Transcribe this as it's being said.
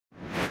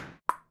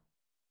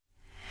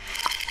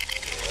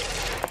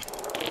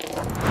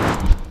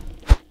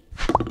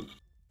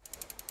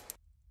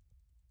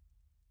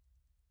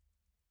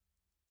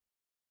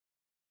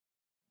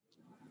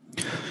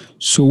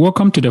So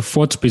welcome to the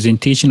fourth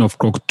presentation of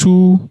Krok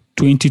 2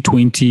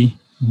 2020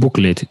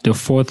 booklet, the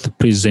fourth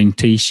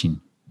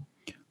presentation.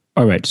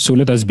 All right, so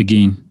let us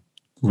begin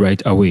right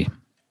away.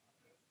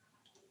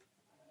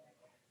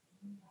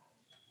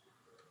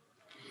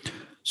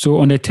 So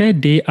on the third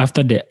day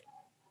after the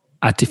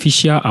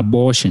artificial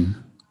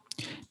abortion,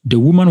 the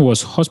woman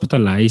was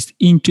hospitalized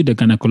into the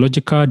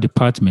gynecological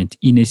department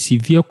in a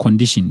severe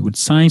condition with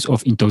signs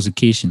of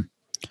intoxication.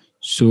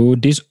 So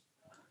this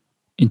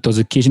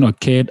intoxication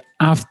occurred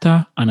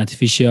after an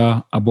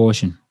artificial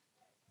abortion.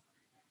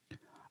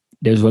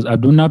 There was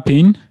abdominal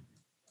pain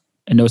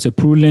and there was a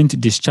purulent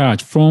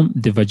discharge from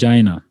the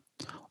vagina.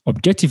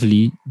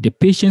 Objectively, the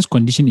patient's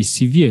condition is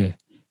severe.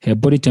 Her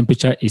body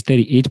temperature is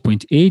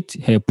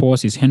 38.8, her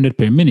pulse is 100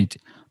 per minute,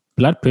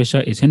 blood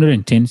pressure is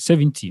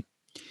 110/70.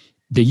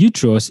 The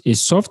uterus is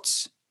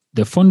soft,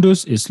 the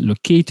fundus is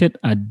located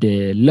at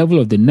the level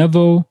of the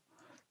navel.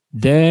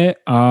 There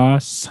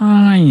are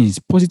signs,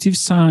 positive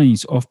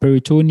signs of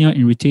peritoneal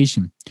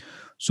irritation.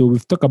 So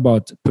we've talked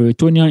about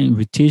peritoneal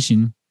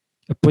irritation,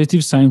 a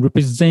positive sign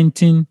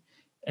representing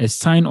a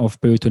sign of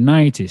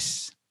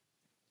peritonitis.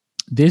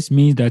 This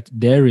means that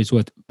there is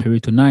what?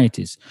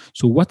 Peritonitis.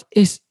 So what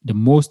is the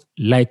most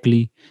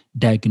likely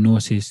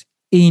diagnosis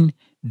in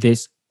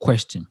this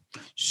question?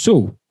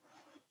 So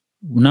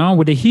now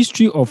with the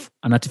history of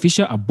an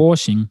artificial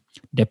abortion,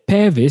 the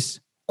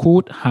pelvis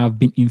could have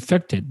been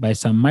infected by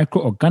some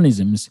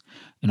microorganisms.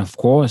 And of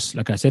course,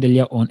 like I said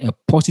earlier on, a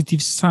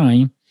positive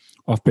sign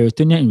of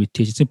peritoneal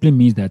irritation simply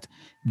means that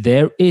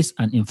there is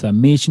an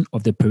inflammation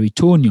of the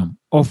peritoneum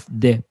of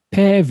the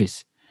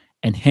pelvis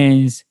and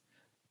hence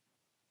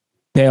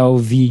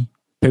pelvic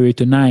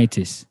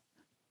peritonitis.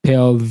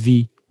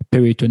 Pelvic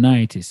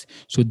peritonitis.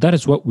 So that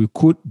is what we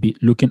could be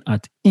looking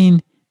at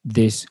in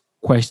this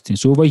question.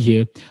 So over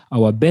here,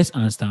 our best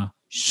answer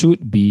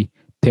should be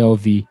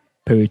pelvic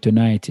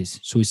peritonitis.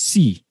 So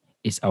C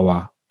is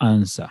our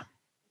answer.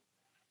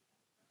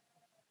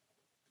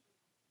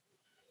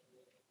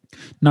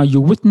 Now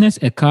you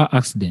witnessed a car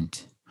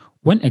accident.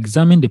 When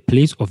examining the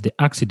place of the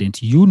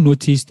accident, you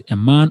noticed a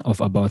man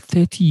of about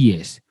 30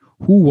 years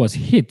who was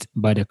hit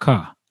by the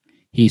car.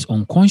 He is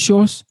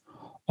unconscious.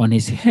 On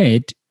his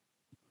head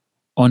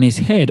on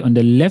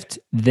the left,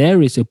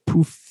 there is a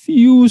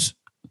profuse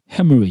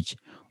hemorrhage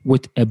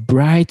with a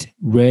bright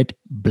red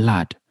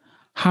blood.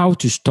 How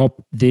to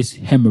stop this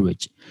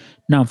hemorrhage?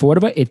 Now, for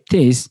whatever it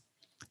is,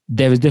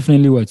 there is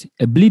definitely what?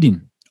 A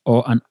bleeding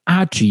or an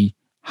artery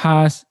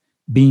has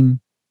been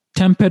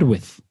tampered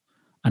with.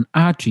 An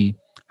artery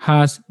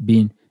has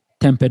been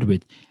tampered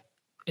with.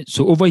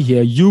 So over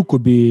here, you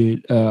could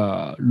be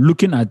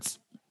looking at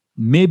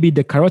maybe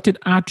the carotid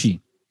artery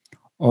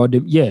or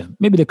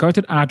maybe the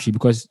carotid artery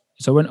because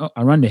it's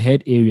around the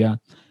head area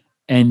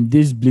and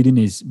this bleeding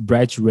is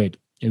bright red.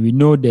 And we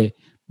know the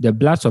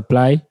blood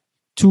supply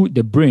to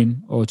the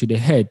brain or to the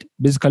head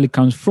basically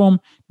comes from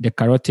the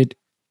carotid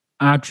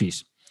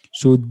arteries.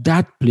 So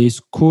that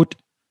place could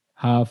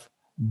have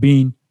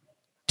been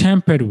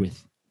tampered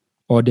with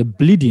or the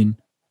bleeding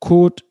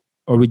could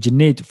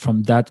originate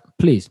from that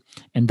place.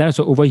 And that's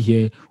why over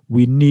here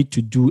we need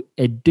to do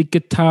a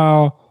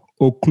digital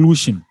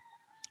occlusion.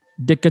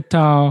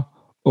 Digital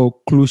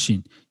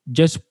occlusion.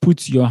 Just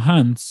put your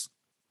hands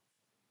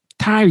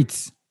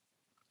tight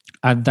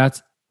at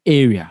that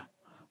area.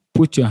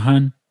 Put your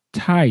hand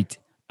tight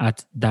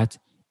at that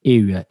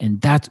area, and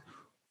that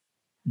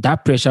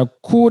pressure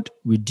could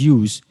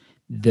reduce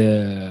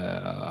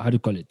the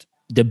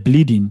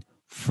bleeding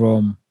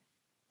from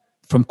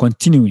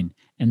continuing.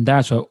 And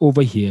that's why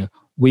over here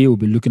we will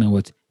be looking at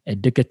what? A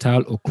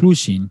digital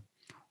occlusion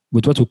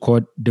with what we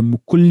call the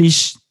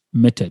Mukulish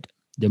method.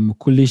 The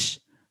Mukulish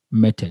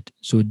method.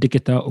 So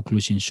digital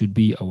occlusion should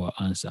be our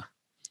answer.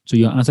 So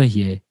your answer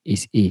here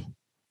is A.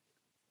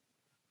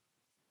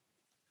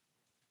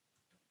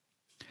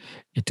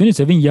 A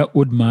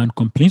 27-year-old man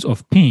complains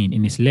of pain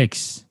in his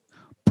legs,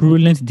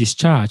 purulent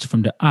discharge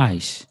from the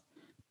eyes,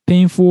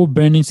 painful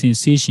burning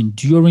sensation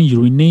during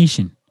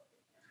urination.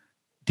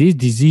 This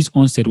disease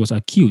onset was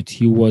acute.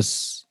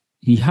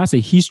 He has a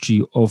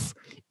history of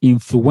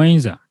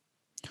influenza.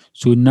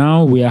 So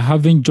now we are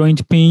having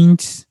joint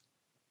pains,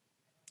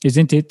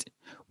 isn't it?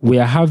 We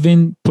are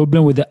having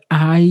problem with the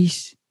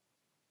eyes.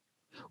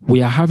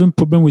 We are having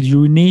problem with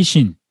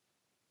urination,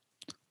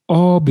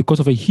 all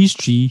because of a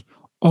history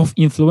of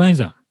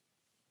influenza.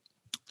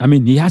 I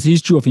mean, he has a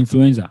history of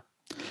influenza.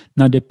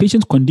 Now, the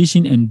patient's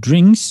condition and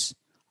drinks,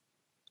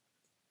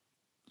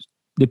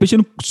 the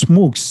patient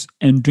smokes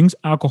and drinks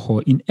alcohol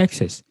in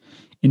excess.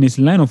 In his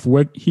line of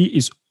work, he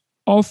is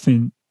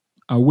often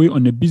away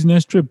on a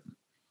business trip.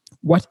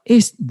 What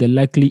is the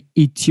likely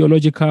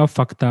etiological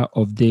factor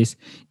of this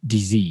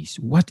disease?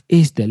 What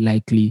is the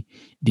likely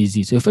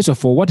disease? So first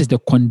of all, what is the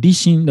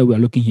condition that we are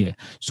looking here?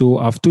 So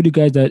I've told you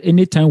guys that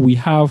anytime we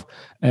have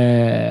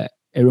a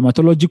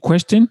rheumatology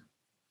question,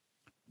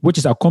 which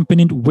is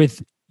accompanied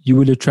with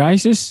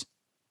urethritis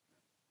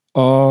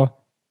or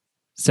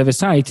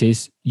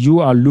cervicitis, you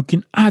are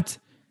looking at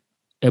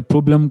a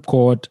problem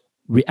called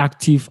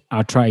reactive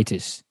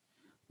arthritis.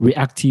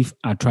 reactive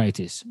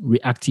arthritis.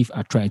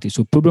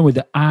 So problem with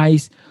the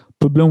eyes,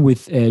 problem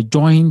with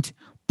joint,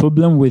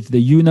 problem with the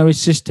urinary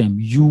system,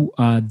 you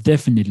are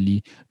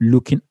definitely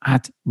looking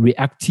at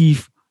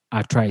reactive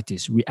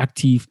arthritis.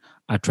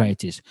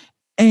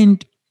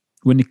 And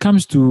when it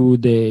comes to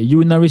the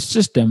urinary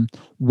system,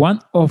 one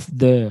of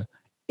the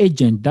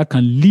agents that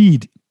can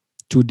lead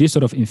to this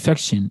sort of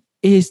infection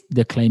is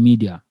the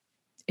chlamydia,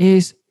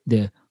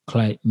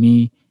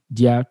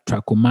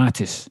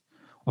 trachomatis.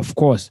 Of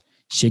course,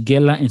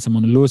 Shigella and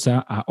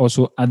Salmonellosa are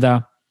also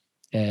other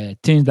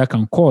things that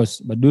can cause,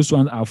 but those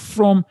ones are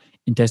from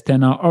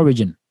intestinal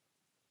origin.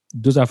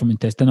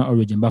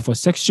 But for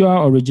sexual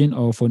origin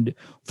or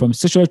from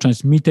sexually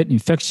transmitted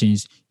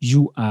infections,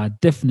 you are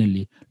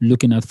definitely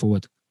looking at for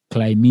what?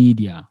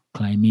 Chlamydia.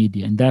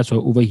 And that's why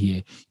over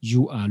here,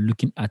 you are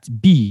looking at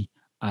B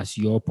as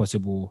your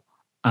possible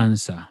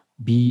answer.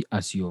 B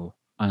as your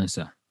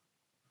answer.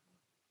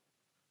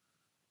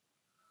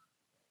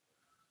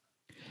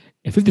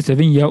 A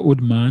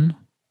 57-year-old man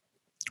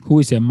who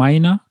is a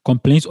minor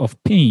complains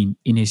of pain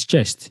in his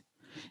chest,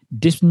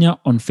 dyspnea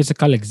on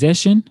physical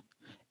exertion,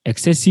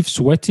 excessive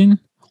sweating,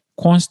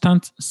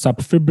 constant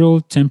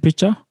subfebrile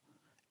temperature,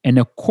 and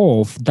a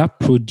cough that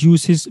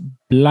produces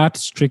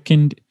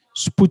blood-stricken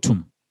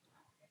sputum.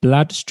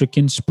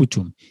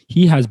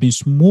 He has been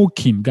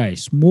smoking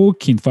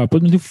for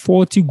approximately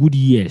 40 good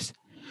years.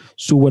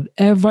 So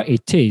whatever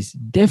it is,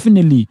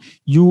 definitely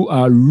you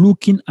are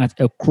looking at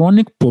a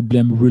chronic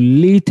problem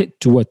related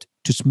to what?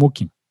 To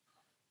smoking.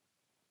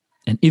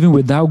 And even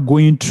without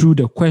going through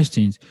the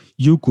questions,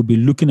 you could be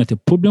looking at a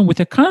problem with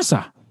a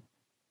cancer.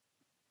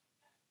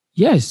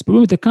 Yes,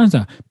 problem with a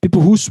cancer.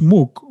 People who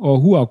smoke or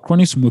who are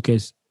chronic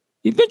smokers,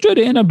 eventually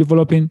they end up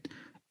developing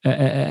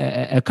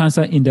a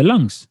cancer in the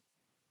lungs.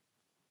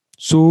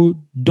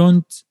 So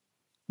don't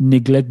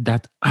neglect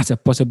that as a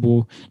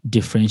possible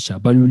differential.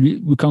 But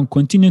we can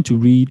continue to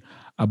read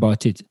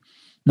about it.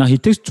 Now, he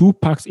takes 2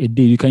 packs a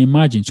day. You can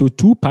imagine. So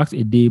 2 packs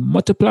a day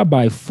multiplied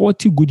by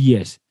 40 good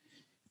years.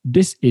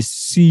 This is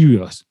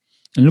serious.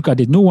 And look at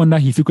it. No wonder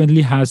he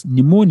frequently has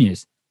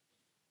pneumonias.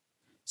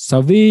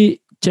 Survey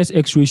chest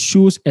x-ray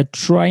shows a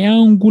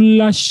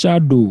triangular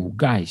shadow,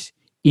 guys,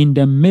 in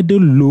the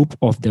middle lobe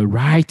of the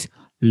right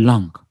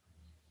lung.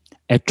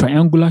 A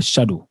triangular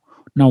shadow.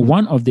 Now,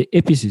 one of the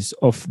apices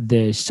of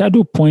the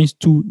shadow points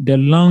to the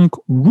lung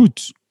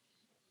root.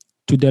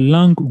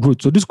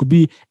 So this could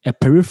be a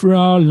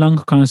peripheral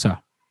lung cancer.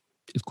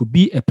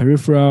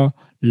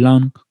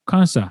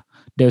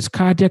 The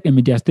cardiac and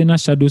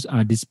mediastinal shadows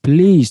are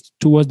displaced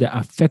towards the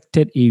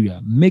affected area.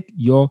 Make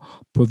your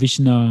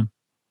provisional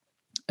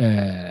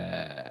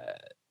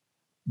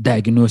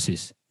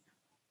diagnosis.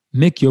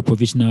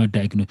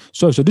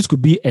 So this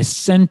could be a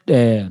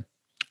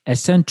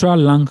central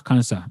lung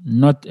cancer,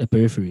 not a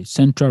periphery.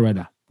 Central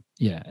rather.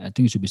 Yeah, I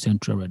think it should be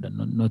central rather,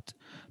 not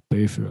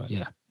peripheral.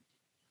 Yeah.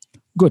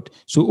 Good.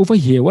 So over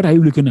here, what are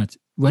you looking at?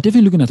 We're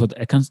definitely looking at what?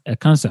 A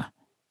cancer.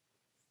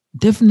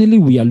 Definitely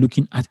we are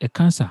looking at a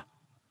cancer.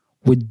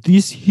 With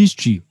this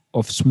history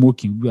of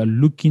smoking, we are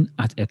looking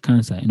at a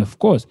cancer. And of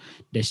course,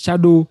 the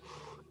shadow,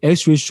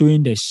 X-ray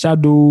showing the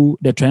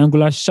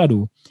triangular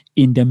shadow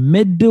in the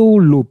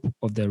middle lobe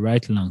of the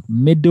right lung.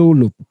 Middle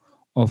lobe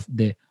of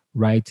the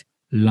right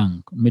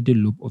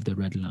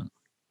lung.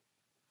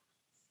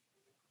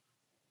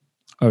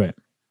 All right.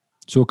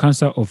 So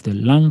cancer of the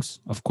lungs,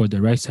 of course,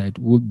 the right side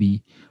would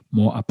be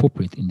more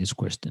appropriate in this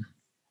question.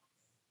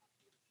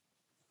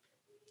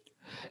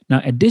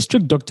 Now, a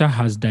district doctor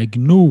has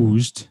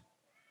diagnosed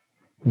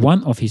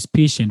one of his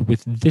patients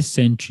with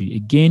dysentery.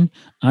 Again,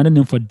 another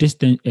name for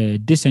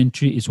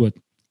dysentery is what?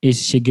 Is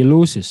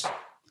shigellosis.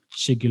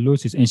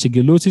 And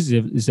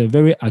shigellosis is a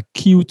very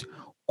acute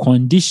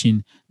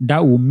condition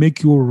that will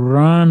make you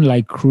run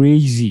like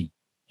crazy.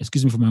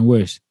 Excuse me for my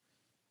words.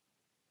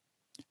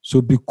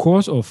 So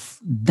because of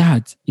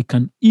that, it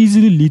can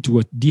easily lead to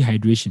what?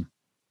 Dehydration.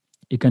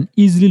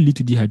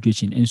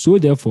 And so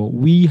therefore,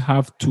 we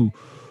have to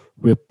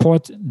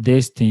report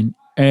this thing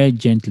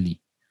urgently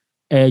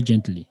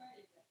to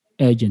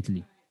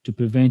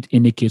prevent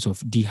any case of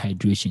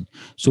dehydration.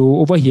 So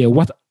over here,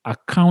 what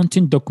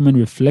accounting document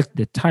reflects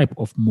the type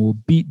of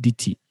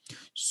morbidity?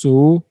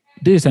 So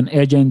this is an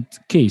urgent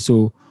case.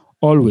 So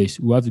always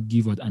we have to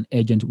give out an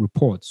urgent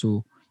report.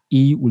 So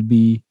E will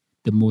be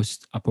the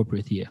most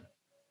appropriate here.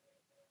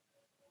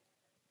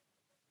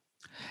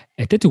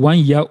 A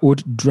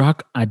 31-year-old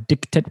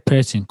drug-addicted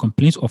person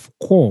complains of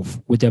cough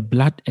with the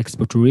blood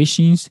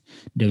expectorations.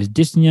 There's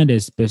dyspnea,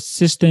 there's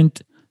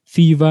persistent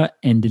fever,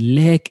 and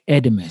leg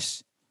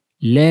edemas.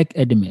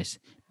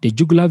 The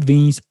jugular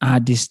veins are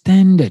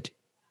distended.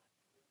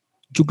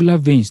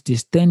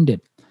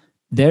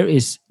 There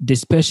is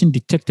dispersion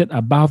detected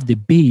above the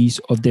base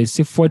of the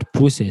xiphoid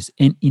process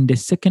and in the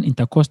second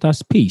intercostal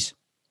space.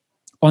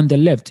 On the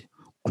left,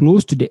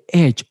 close to the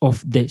edge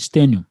of the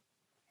sternum.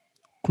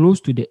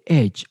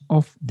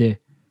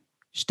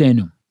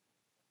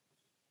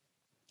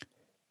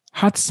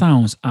 Heart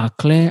sounds are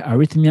clear.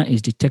 Arrhythmia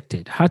is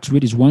detected. Heart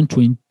rate is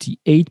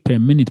 128 per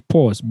minute.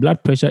 Pulse.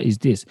 Blood pressure is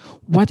this.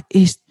 What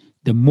is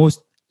the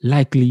most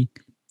likely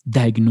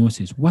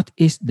diagnosis? What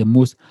is the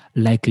most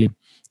likely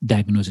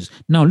diagnosis?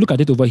 Now look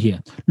at it over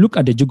here. Look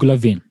at the jugular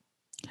vein.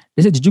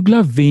 They said the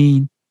jugular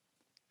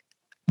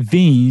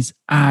veins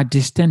are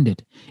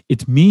distended.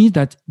 It means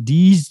that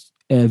these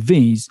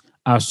veins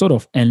are sort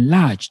of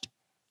enlarged.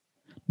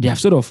 They are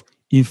sort of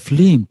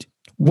inflamed.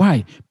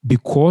 Why?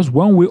 Because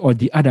one way or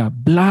the other,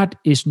 blood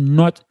is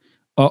not,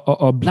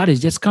 or blood is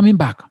just coming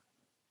back.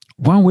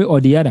 One way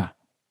or the other,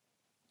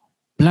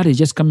 blood is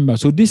just coming back.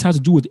 So this has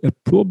to do with a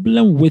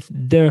problem with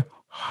the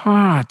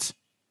heart.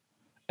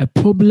 A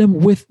problem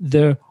with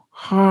the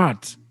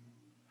heart.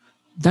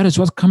 That is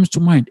what comes to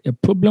mind. A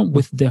problem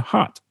with the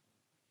heart.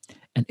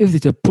 And if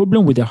it's a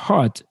problem with the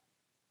heart,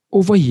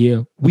 over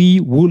here, we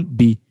will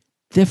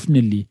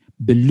definitely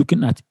be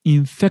looking at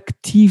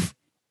infective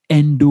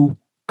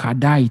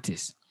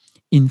endocarditis.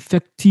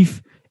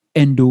 Infective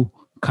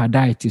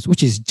endocarditis,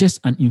 which is just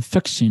an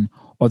infection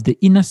of the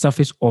inner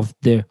surface of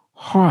the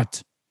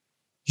heart.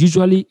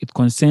 Usually, it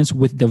concerns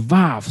with the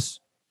valves.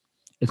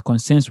 It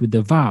concerns with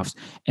the valves.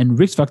 And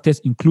risk factors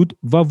include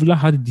valvular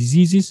heart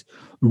diseases,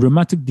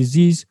 rheumatic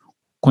disease,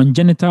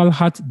 congenital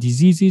heart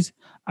diseases,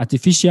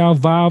 artificial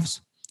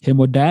valves,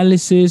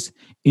 hemodialysis,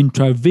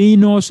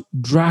 intravenous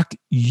drug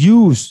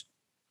use,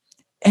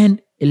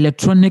 and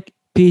electronic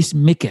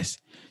pacemakers.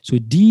 So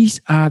these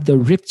are the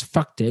risk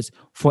factors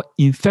for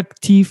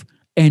infective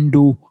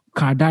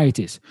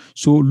endocarditis.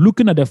 So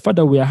looking at the fact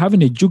that we are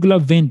having a jugular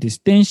vein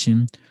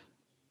distension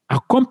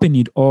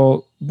accompanied,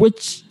 or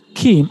which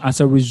came as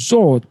a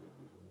result,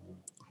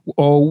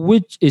 or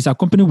which is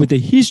accompanied with a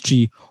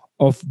history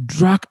of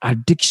drug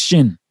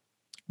addiction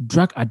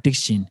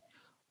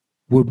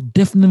will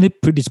definitely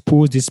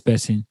predispose this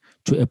person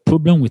to a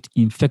problem with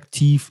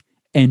infective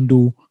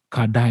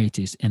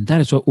endocarditis. And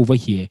that is why over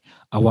here,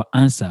 our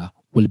answer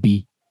will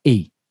be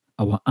A.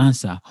 Our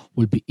answer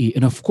will be A.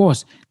 And of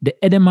course, the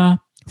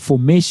edema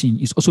formation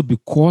is also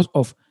because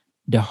of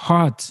the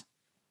heart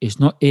is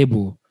not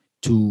able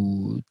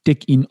to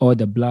take in all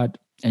the blood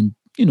and,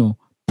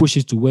 push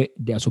it to where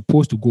they are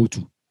supposed to go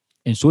to.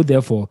 And so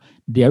therefore,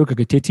 they are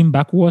regurgitating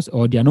backwards,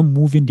 or they are not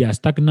moving, they are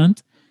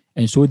stagnant.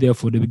 And so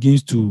therefore, they begin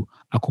to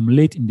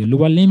accumulate in the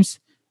lower limbs.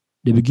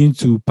 They begin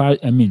to,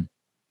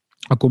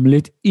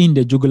 accumulate in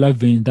the jugular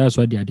vein. That's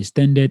why they are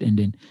distended. And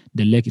then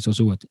the leg is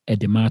also what?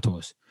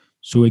 Edematous.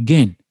 So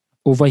again,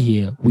 over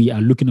here, we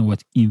are looking at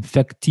what?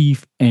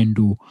 Infective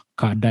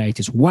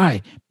endocarditis.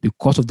 Why?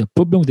 Because of the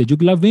problem with the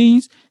jugular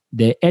veins,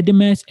 the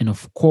edemas, and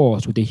of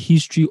course, with the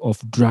history of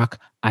drug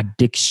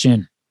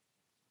addiction.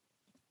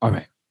 All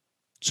right.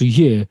 So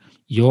here,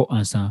 your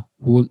answer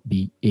will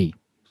be A.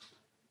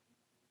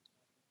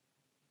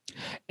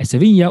 A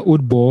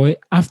 7-year-old boy,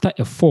 after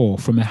a fall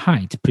from a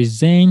height,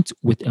 presents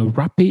with a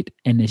rapid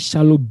and a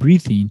shallow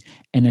breathing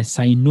and a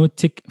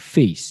cyanotic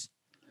phase.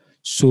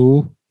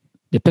 So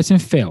the person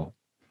fell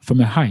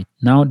from a height.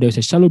 Now there's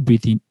a shallow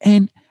breathing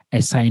and a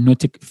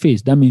cyanotic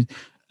phase. That means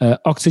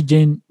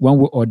oxygen, one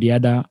way or the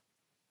other,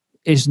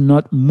 is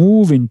not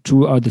moving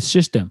throughout the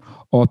system,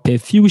 or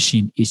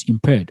perfusion is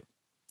impaired.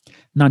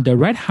 Now, the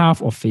right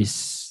half of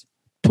his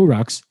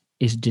thorax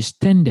is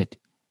distended.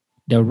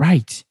 The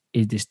right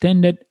is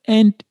distended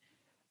and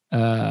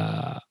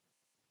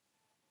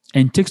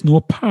takes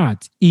no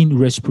part in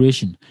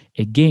respiration.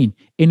 Again,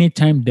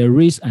 anytime there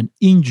is an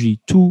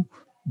injury to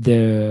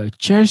the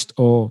chest,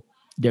 or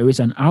there is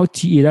an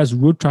RTA, that's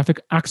road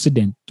traffic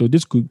accident. So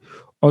this could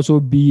also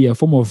be a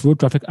form of road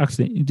traffic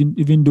accident,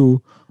 even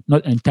though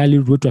not entirely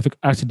road traffic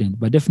accident,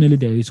 but definitely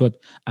there is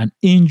an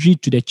injury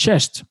to the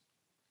chest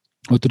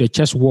or to the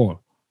chest wall.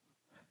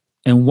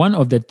 And one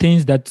of the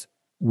things that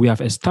we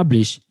have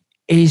established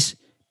is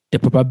the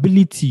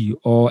probability,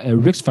 or a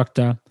risk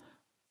factor,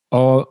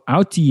 or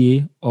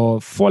RTA, or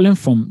falling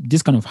from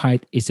this kind of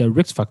height is a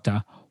risk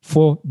factor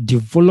for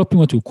developing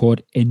what we call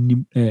a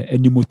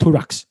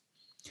pneumothorax.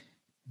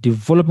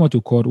 Developing what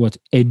we call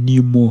a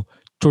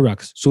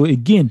pneumothorax. So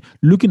again,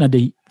 looking at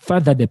the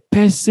fact that the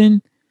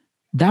person,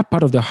 that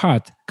part of the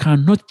heart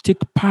cannot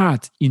take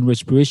part in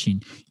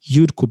respiration,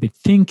 you could be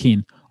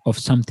thinking of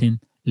something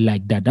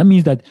like that. That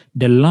means that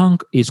the lung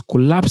is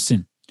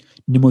collapsing.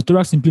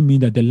 Pneumothorax simply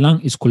means that the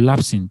lung is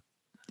collapsing.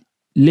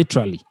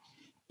 Literally,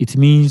 it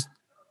means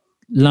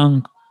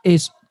lung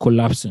is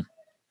collapsing.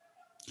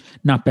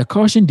 Now,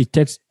 percussion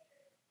detects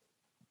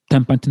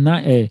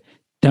tympanitis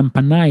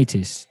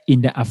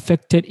in the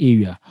affected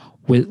area,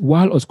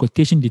 while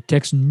auscultation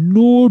detects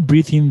no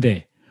breathing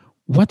there.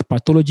 What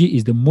pathology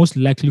is the most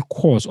likely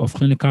cause of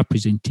clinical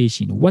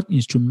presentation? What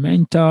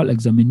instrumental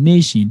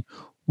examination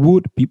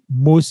would be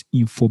most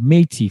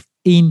informative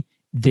in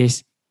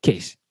this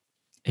case?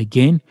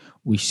 Again,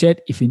 we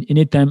said if in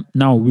any time,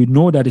 now we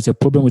know that it's a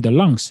problem with the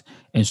lungs.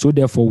 And so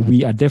therefore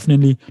we are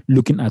definitely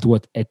looking at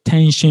a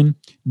tension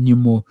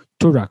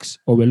pneumothorax,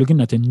 or we're looking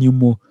at a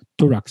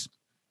pneumothorax.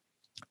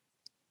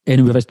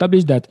 And we've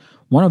established that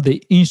one of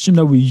the instruments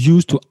that we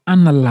use to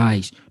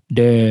analyze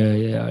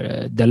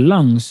the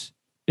lungs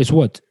is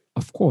what?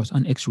 Of course,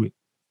 an X-ray.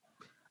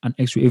 An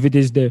X-ray. If it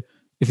is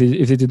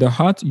the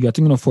heart, you are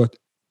thinking of what?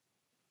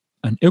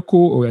 An echo,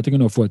 or you're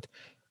thinking of what?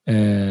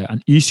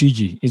 an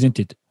ECG, isn't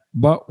it?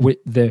 But with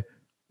the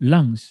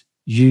lungs,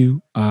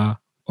 you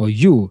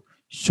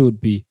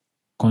should be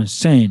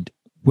concerned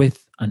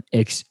with an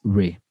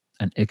X-ray.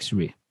 An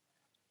X-ray.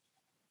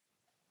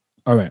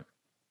 All right.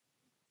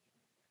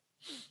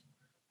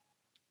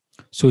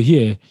 So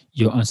here,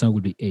 your answer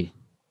would be A.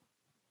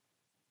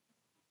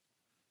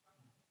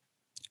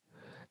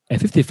 A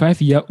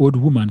 55-year-old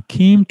woman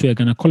came to a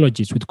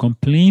gynecologist with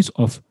complaints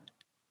of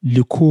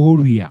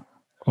leukorrhea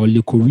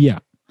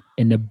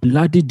and a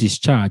bloody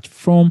discharge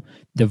from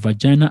the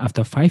vagina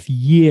after 5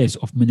 years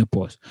of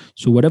menopause.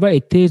 So whatever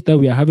it is that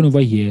we are having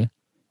over here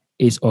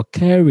is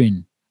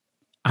occurring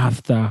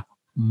after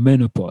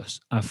menopause.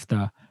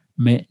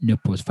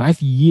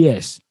 5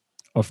 years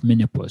of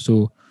menopause.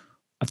 So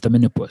after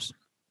menopause.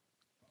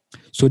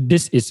 So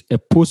this is a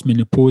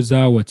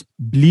postmenopausal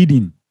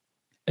bleeding.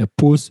 A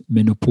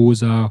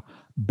postmenopausal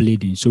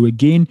bleeding. So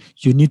again,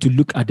 you need to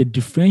look at the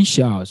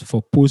differentials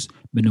for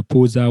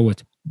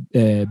postmenopausal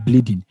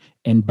bleeding.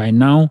 And by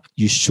now,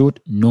 you should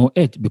know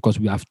it because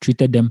we have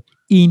treated them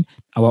in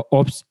our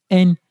OBS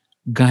and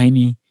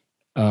gynae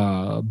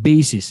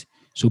basis.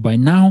 So by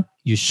now,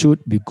 you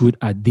should be good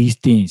at these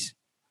things.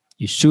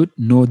 You should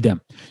know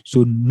them.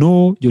 So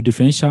know your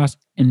differentials.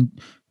 And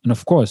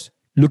of course,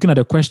 looking at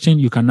the question,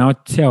 you can now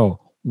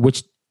tell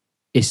which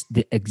is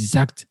the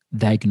exact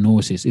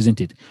diagnosis,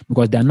 isn't it?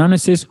 Because the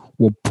analysis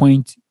will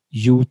point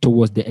you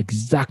towards the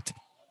exact,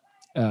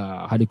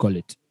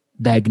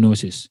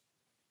 diagnosis.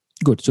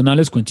 Good. So now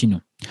let's continue.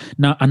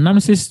 Now,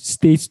 analysis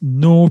states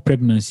no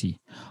pregnancy.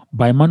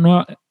 By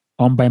manual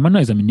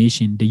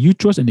examination, the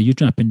uterus and the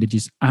uterine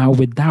appendages are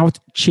without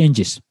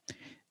changes.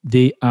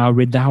 They are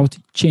without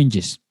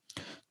changes.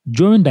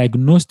 During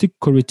diagnostic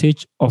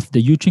curettage of the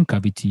uterine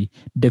cavity,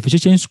 the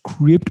physician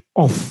scraped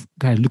off,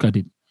 guys, look at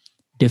it.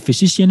 The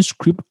physician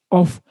scraped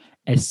off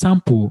a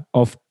sample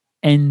of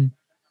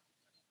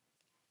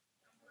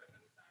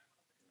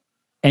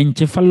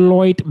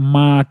encephaloid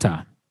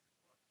matter.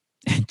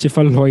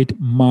 Encephaloid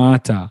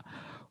matter.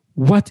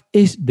 What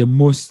is the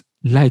most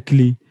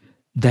likely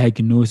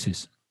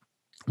diagnosis?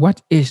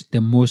 What is the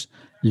most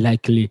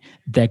likely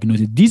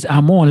diagnosis? These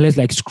are more or less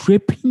like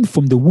scraping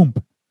from the womb.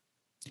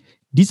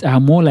 These are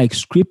more like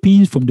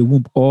scrapings from the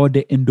womb or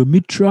the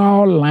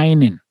endometrial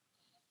lining.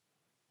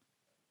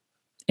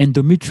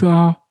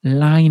 Endometrial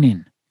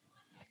lining.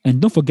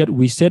 And don't forget,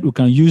 we said we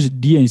can use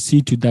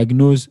D&C to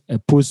diagnose a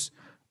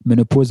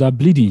postmenopausal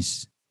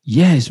bleedings.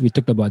 Yes, we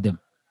talked about them.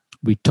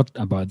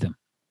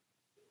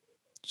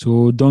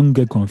 So don't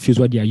get confused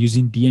what they are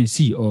using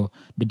D&C or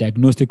the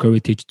diagnostic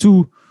curettage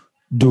to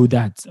do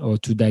that or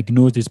to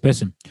diagnose this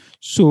person.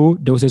 So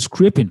there was a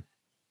scraping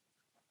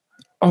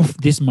of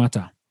this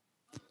matter.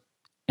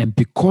 And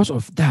because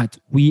of that,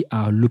 we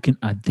are looking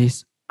at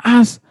this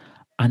as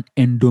an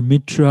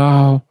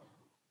endometrial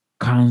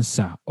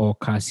cancer or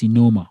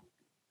carcinoma.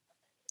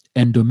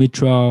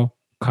 Endometrial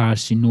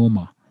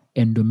carcinoma.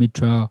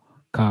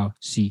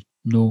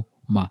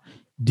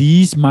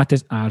 These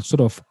matters are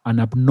sort of an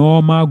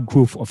abnormal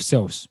growth of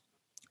cells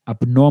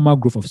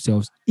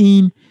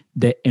in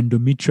the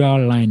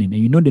endometrial lining.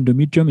 And you know the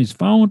endometrium is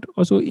found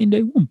also in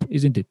the womb,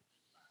 isn't it?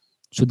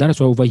 So that is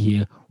why over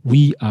here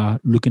we are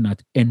looking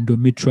at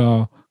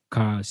endometrial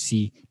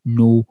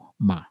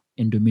carcinoma.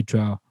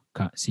 Endometrial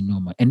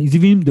carcinoma. And it's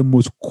even the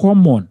most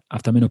common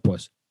after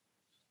menopause.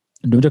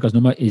 Endometrial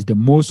carcinoma is the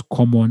most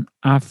common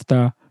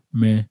after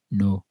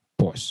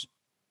menopause.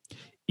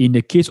 In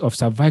the case of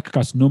cervical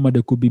carcinoma,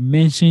 there could be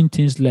mentioned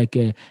things like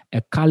a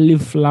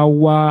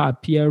cauliflower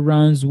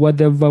appearance,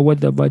 whatever,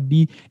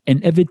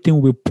 and everything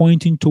will be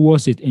pointing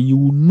towards it. And you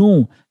will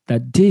know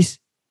that this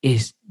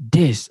is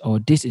this or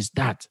this is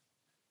that.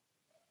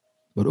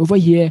 But over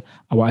here,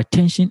 our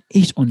attention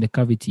is on the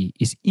cavity,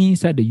 is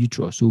inside the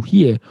uterus. So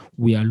here,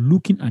 we are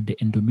looking at the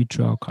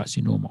endometrial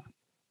carcinoma.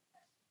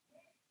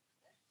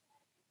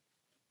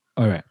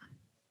 All right.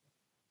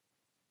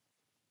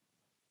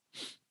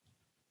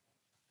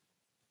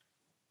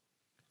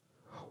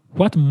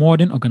 What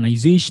modern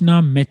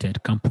organizational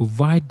method can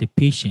provide the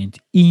patient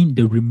in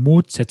the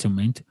remote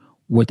settlement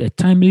with a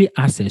timely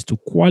access to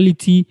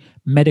quality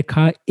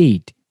medical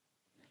aid?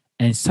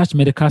 And such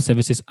medical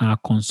services are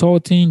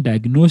consulting,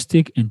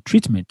 diagnostic, and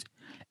treatment,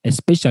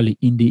 especially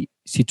in the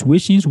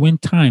situations when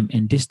time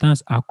and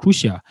distance are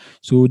crucial.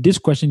 So this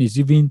question is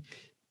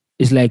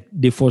like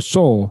they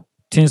foresaw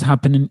things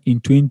happening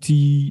in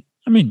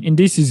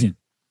this season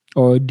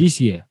or this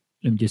year.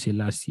 Let me just say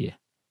last year.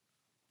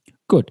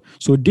 Good.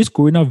 So this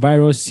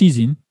coronavirus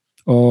season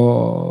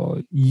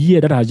or year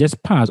that has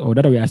just passed or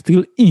that we are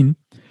still in,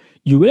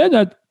 you realize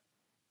that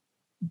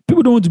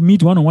people don't want to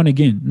meet one-on-one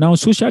again. Now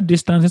social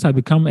distancing has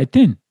become a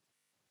thing.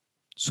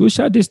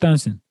 Social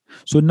distancing.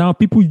 So now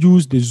people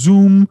use the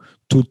Zoom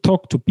to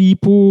talk to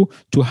people,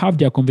 to have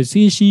their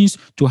conversations,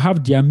 to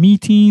have their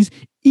meetings.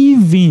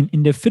 Even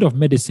in the field of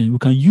medicine, we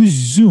can use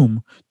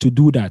Zoom to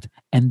do that.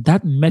 And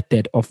that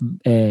method of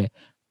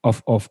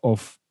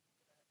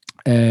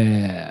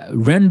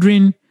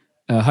rendering,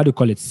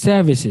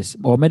 services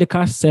or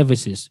medical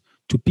services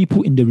to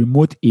people in the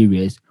remote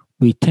areas,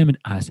 we term it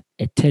as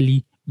a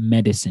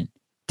telemedicine.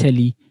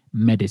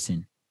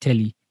 Telemedicine.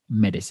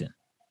 Telemedicine.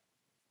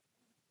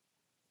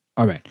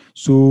 All right.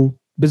 So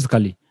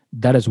basically,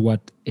 that is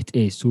what it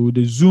is. So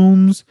the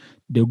Zooms,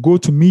 the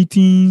go-to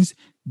meetings,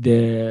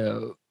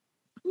 the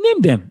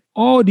name them.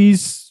 All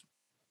these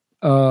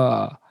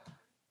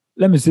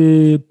let me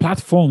say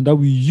platform that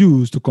we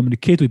use to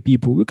communicate with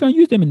people, we can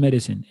use them in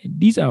medicine.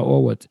 These are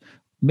all what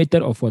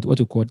method of what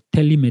we call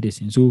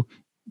telemedicine. So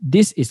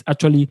this is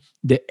actually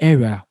the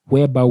era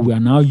whereby we are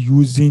now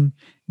using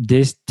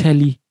this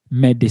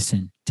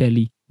telemedicine.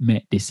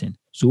 Telemedicine.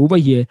 So over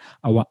here,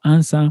 our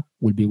answer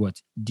will be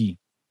what? D.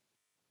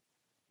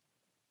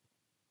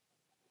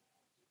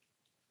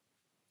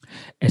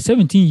 A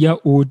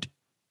 17-year-old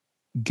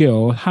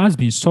girl has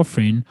been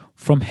suffering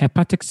from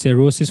hepatic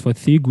cirrhosis for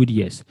 3 good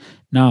years.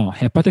 Now,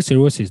 hepatic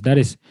cirrhosis, that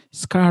is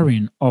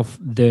scarring of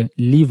the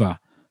liver.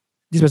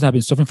 This person has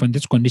been suffering from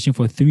this condition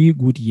for 3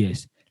 good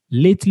years.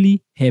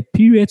 Lately, her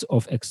periods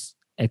of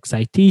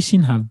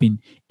excitation have been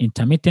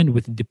intermittent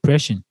with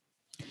depression.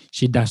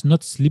 She does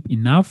not sleep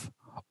enough.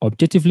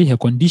 Objectively, her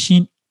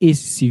condition is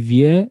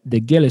severe. The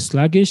girl is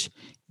sluggish.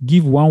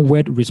 Give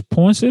one-word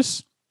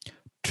responses.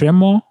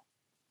 Tremor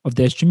of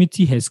the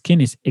extremity. Her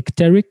skin is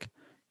ecteric.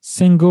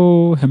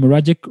 Single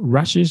hemorrhagic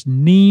rashes.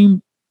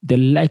 Name the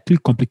likely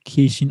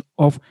complication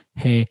of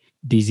her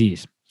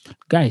disease.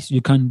 Guys,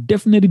 you can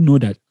definitely know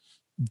that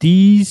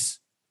these,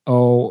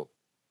 for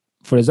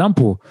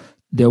example,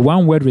 the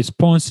one-word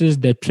responses,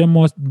 the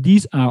tremors,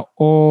 these are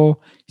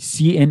all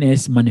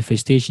CNS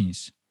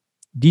manifestations.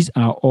 These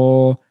are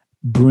all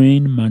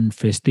brain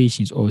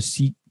manifestations or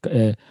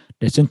the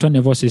central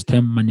nervous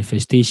system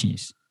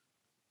manifestations.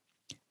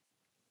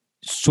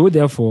 So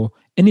therefore,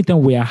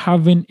 anytime we are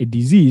having a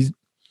disease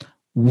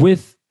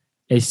with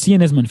a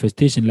CNS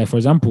manifestation, like for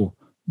example,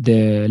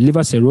 the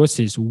liver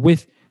cirrhosis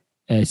with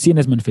a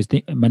CNS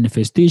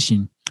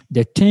manifestation,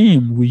 the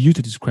term we use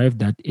to describe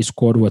that is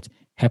called what?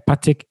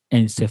 Hepatic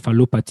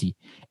encephalopathy.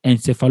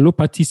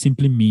 Encephalopathy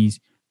simply means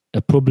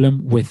a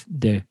problem with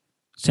the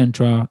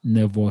central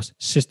nervous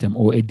system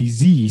or a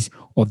disease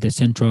of the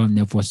central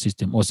nervous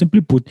system, or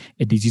simply put,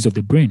 a disease of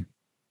the brain.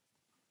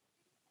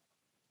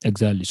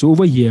 Exactly. So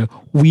over here,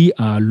 we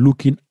are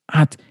looking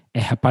at a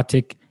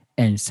hepatic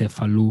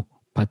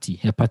encephalopathy.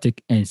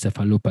 Hepatic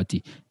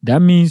encephalopathy.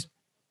 That means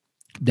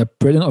the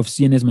presence of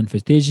CNS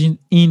manifestation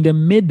in the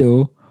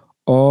middle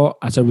or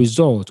as a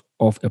result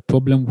of a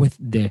problem with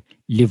the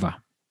liver.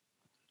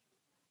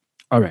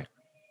 All right.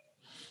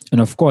 And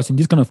of course, in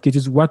these kind of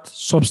cases, what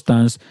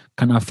substance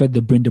can affect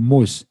the brain the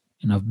most?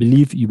 And I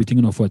believe you'll be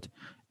thinking of what?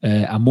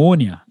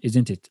 Ammonia,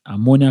 isn't it?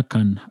 Ammonia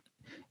can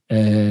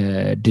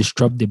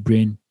disrupt the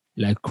brain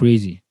like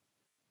crazy.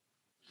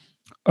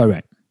 All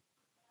right.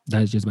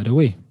 That's just by the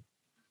way.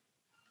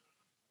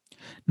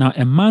 Now,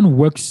 a man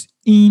works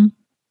in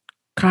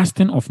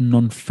casting of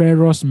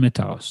non-ferrous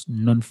metals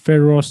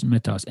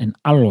and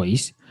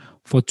alloys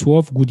for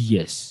 12 good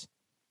years.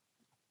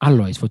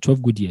 Alloys for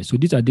 12 good years. So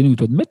these are dealing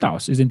with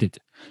metals, isn't it?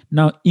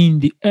 Now, in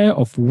the area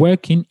of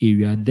working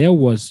area, there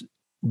was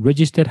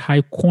registered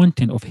high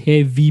content of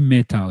heavy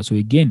metals. So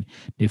again,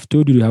 they've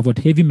told you to have what?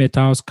 Heavy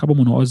metals, carbon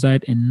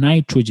monoxide, and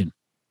nitrogen.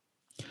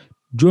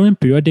 During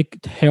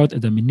periodic health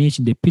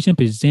examination, the patient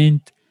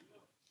presents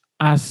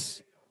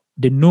as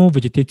the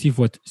non-vegetative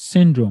what?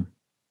 Syndrome.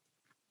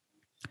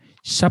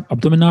 Sharp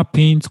abdominal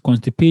pains,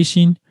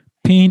 constipation,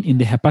 pain in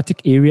the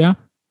hepatic area.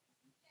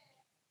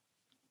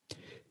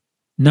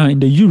 Now, in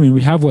the urine,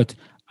 we have what?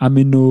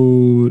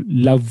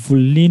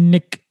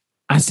 Aminolavulinic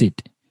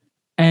acid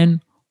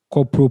and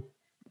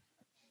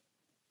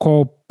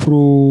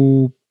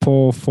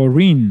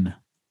coproporphyrin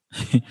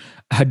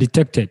are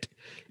detected.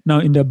 Now,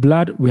 in the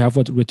blood, we have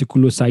what?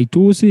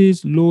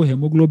 Reticulocytosis, low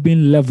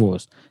hemoglobin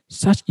levels.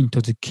 Such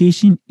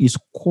intoxication is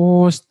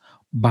caused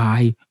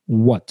by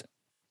what?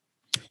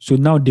 So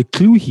now the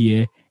clue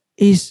here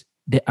is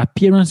the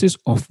appearances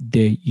of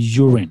the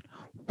urine,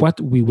 what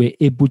we were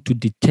able to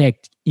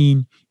detect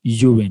in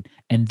urine.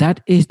 And that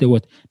is the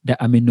what? The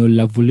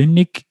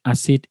aminolavulinic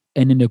acid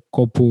and then the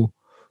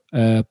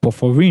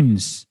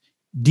coproporphyrins.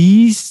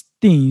 These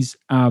things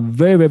are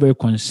very, very, very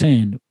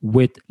concerned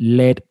with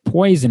lead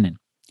poisoning.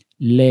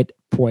 Lead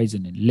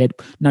poisoning.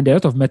 Now, there are a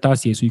lot of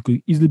metals here, so you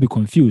could easily be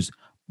confused.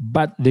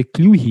 But the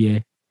clue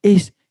here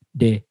is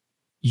the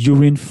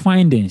urine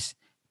findings.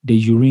 The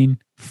urine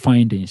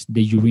findings.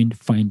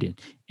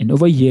 And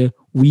over here,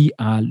 we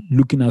are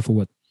looking out for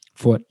what?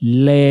 For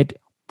lead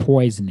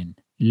poisoning.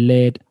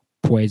 Lead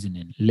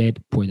poisoning.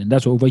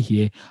 That's over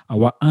here.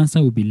 Our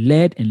answer will be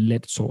lead and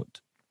lead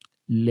salt.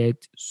 Lead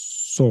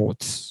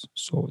salts.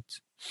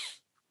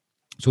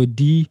 So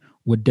D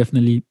would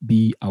definitely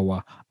be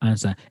our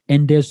answer.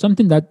 And there's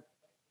something that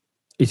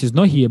it is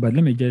not here, but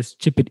let me just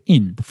chip it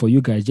in for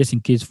you guys, just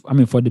in case,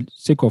 for the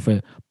sake of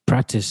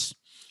practice.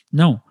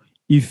 Now,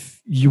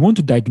 if you want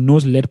to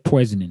diagnose lead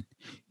poisoning,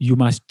 you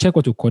must check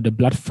what we call the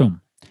blood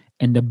film.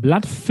 And the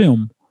blood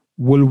film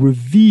will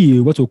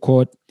reveal what we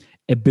call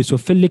a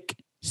basophilic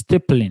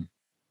stippling.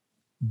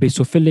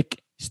 Basophilic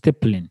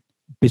stippling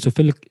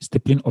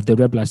of the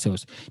red blood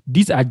cells.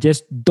 These are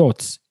just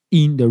dots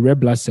in the red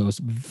blood cells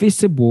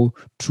visible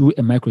through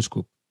a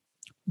microscope.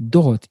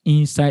 Dot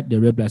inside the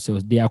red blood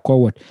cells, they are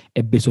called what?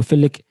 A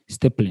basophilic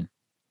stippling.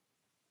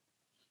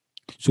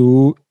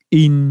 So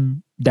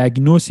in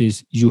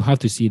diagnosis, you have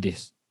to see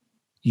this.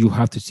 You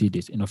have to see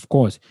this. And of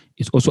course,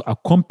 it's also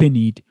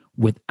accompanied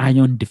with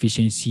iron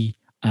deficiency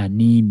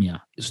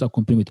anemia. It's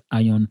accompanied with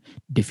iron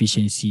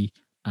deficiency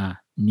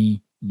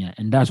anemia.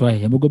 And that's why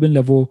hemoglobin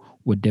level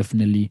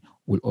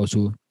will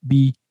also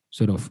be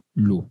sort of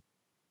low.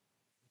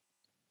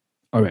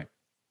 All right.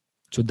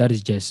 So that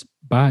is just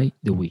by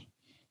the way.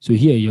 So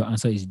here your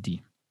answer is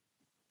D.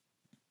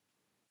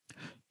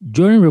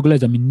 During regular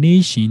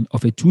examination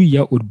of a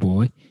 2-year-old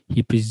boy,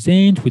 he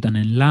presents with an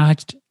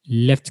enlarged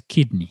left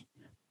kidney,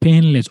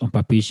 painless on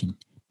palpation.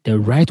 The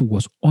right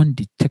was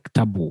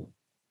undetectable.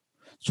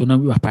 So now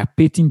we are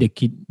palpating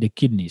the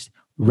kidneys.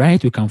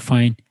 Right we can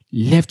find,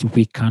 left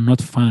we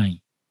cannot find.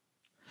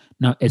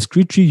 Now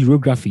excretory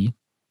urography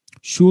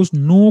shows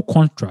no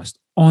contrast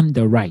on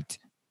the right.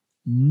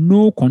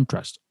 No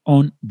contrast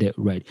on the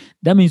right.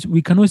 That means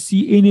we cannot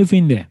see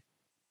anything there.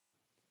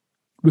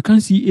 We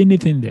can't see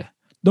anything there.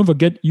 Don't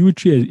forget,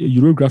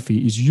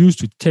 urography is used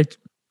to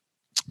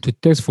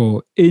test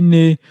for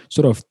any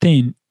sort of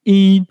thing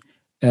in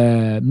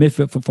from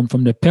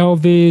the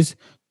pelvis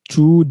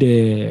to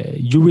the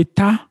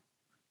ureter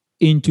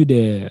to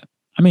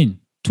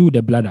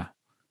the bladder.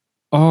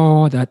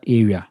 All that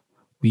area.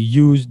 We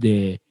use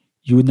the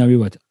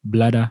urinary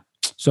bladder.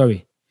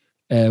 Sorry.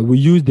 We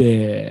use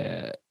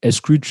the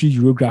excretory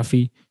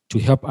urography to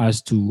help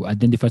us to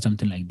identify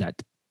something like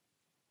that.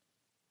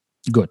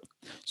 Good.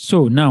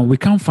 So now we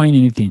can't find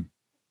anything.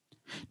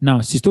 Now,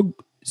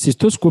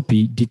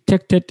 cystoscopy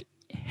detected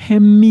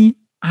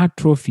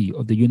hemiatrophy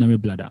of the urinary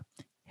bladder.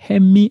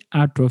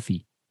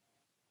 Hemiatrophy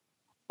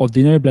of the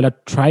urinary bladder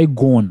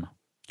trigone.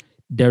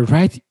 The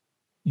right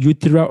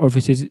urethral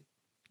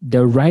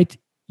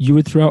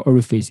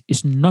orifice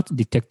is not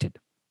detected.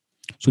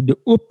 So the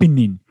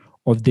opening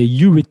of the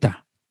ureter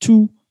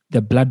to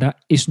the bladder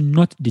is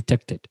not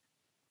detected.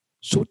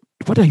 So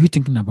what are you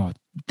thinking about?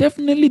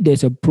 Definitely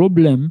there's a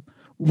problem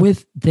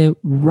with the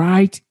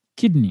right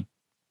kidney.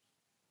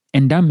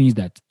 And that means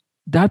that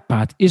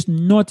part is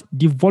not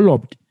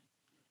developed.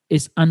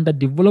 It's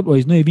underdeveloped or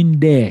it's not even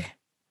there.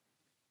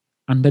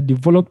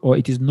 Underdeveloped or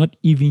it is not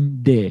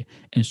even there.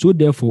 And so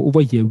therefore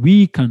over here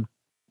we can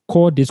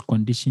call this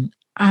condition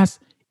as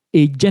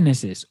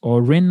agenesis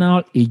or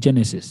renal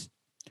agenesis.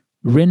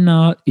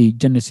 Renal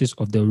agenesis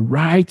of the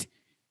right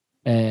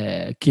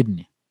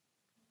kidney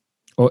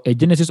or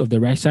agenesis of the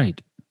right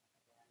side.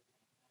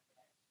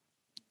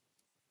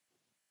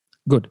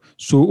 Good.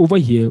 So over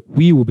here,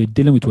 we will be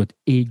dealing with what?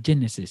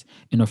 Agenesis.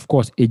 And of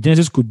course,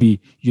 agenesis could be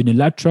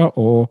unilateral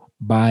or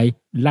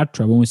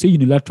bilateral. When we say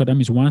unilateral, that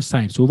means one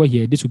side. So over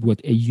here, this would be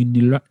what? A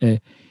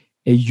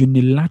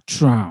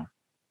unilateral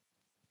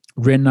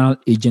renal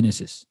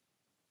agenesis.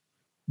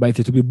 But if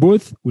it will be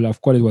both, we'll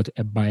have called it what?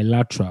 A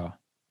bilateral.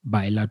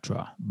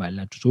 Bilateral.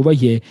 So over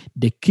here,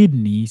 the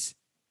kidneys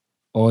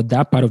or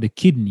that part of the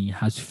kidney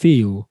has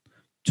failed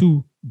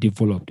to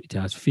develop. It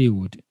has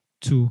failed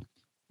to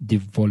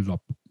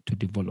develop.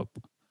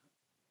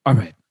 All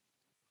right.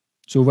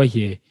 So over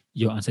here,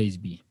 your answer is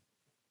B.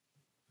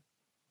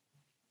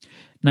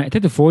 Now, a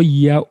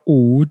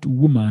 34-year-old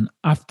woman,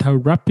 after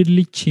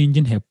rapidly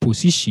changing her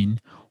position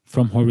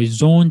from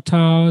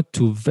horizontal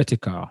to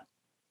vertical,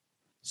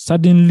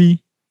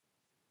 suddenly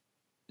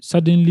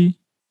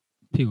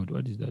peeled.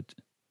 What is that?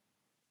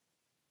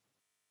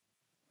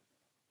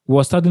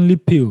 Was suddenly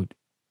peeled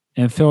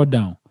and fell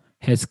down.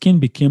 Her skin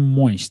became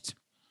moist.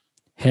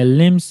 Her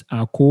limbs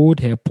are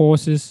cold. Her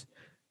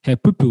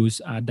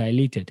pupils are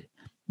dilated.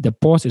 The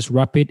pulse is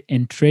rapid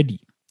and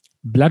thready.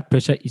 Blood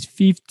pressure is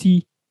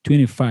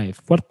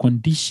 50/25. What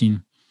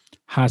condition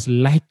has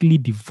likely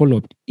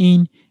developed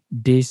in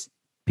this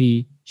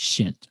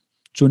patient?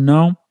 So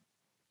now,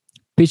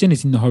 patient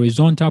is in the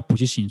horizontal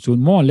position. So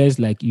more or less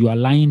like you are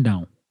lying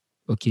down.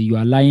 Okay, you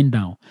are lying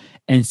down.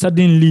 And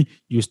suddenly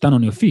you stand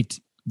on your feet.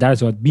 That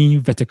is what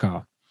being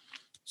vertical.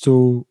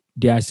 So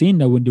they are saying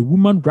that when the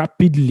woman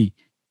rapidly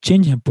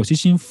change her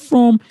position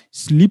from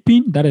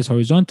sleeping, that is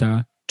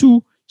horizontal,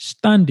 to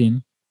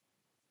standing,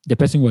 the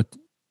person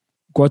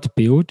got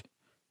peeled,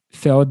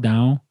 fell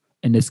down,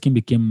 and the skin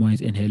became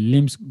moist, and her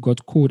limbs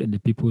got cold, and the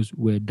pupils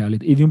were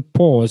dilated. Even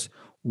pulse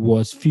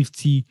was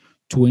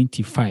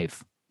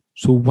 50/25.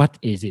 So what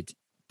is it?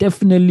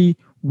 Definitely,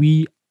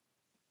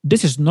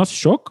 this is not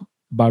shock,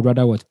 but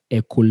rather what?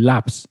 A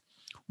collapse.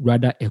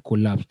 Rather a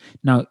collapse.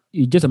 Now,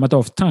 it's just a matter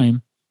of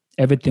time,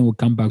 everything will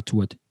come back to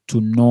what?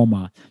 To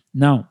normal.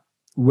 Now,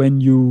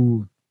 when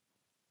you,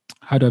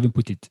 how do I even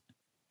put it?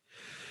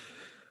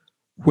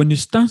 When you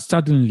stand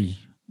suddenly,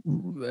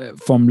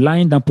 from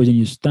lying down position,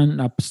 you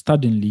stand up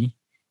suddenly,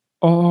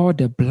 all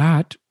the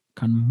blood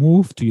can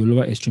move to your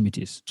lower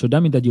extremities. So that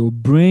means that your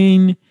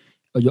brain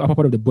or your upper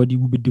part of the body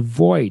will be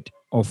devoid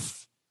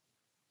of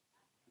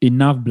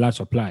enough blood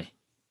supply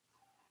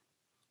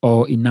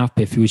or enough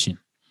perfusion.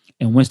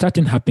 And when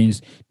starting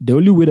happens, the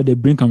only way that the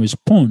brain can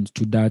respond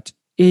to that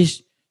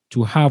is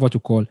to have what you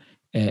call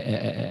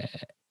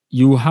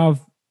you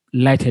have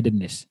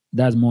lightheadedness.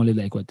 That's more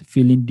like what?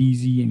 Feeling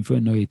dizzy, and if you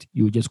know it,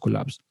 you will just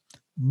collapse.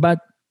 But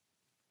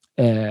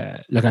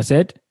like I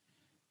said,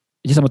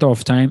 it's just a matter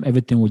of time.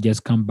 Everything will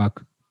just come back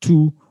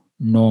to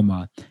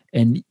normal.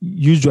 And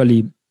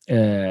usually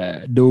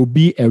there will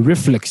be a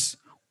reflex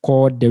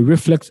called the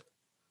reflex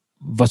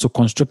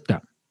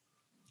vasoconstrictor.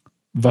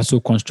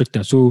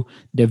 So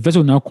the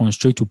vessel now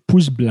constrict to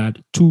push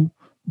blood to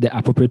the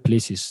appropriate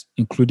places,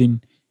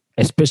 including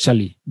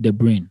especially the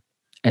brain,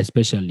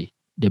 especially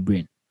the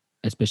brain,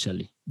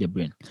 especially the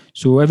brain.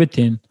 So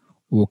everything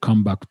will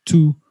come back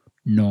to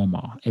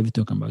normal.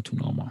 Everything will come back to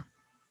normal.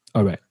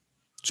 All right.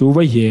 So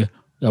over here,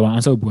 our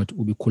answer will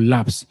be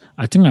collapse.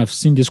 I think I've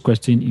seen this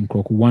question in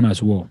Krok 1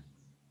 as well.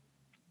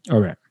 All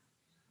right.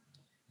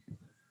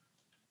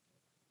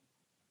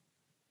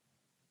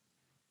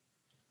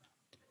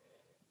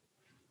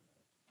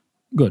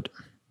 Good.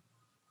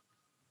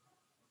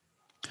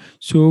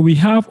 So we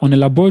have on a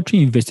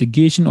laboratory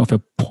investigation of a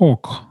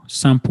pork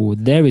sample,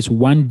 there is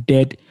one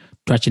dead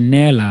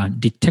trachinella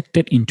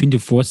detected in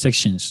 24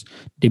 sections.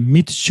 The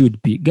meat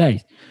should be,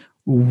 guys,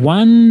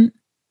 one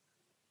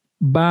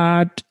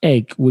bad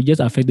egg will just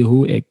affect the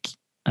whole egg.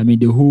 I mean,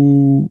 the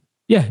whole,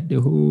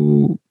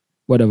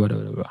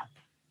 whatever.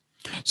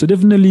 So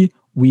definitely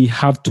we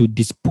have to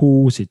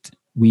dispose it.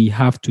 So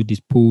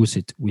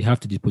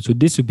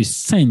this will be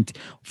sent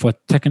for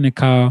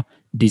technical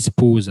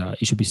disposal.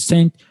 It should be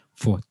sent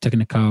for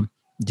technical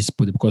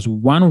disposal because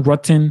one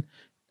trachinella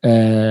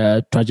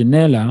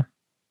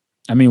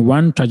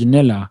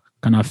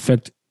can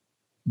affect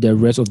the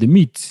rest of the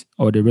meat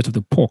or the rest of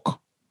the pork.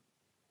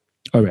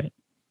 All right.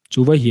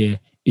 So over here,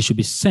 it should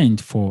be sent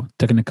for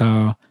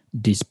technical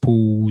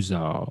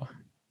disposal.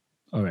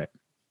 All right.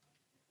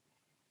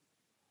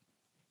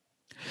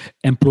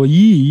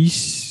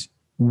 Employees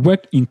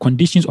work in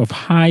conditions of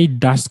high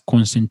dust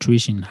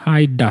concentration,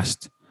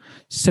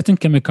 Certain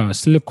chemicals,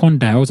 silicon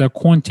dioxide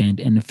content,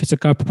 and the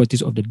physical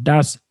properties of the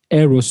dust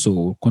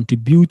aerosol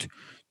contribute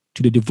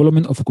to the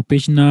development of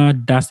occupational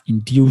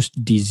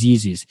dust-induced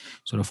diseases.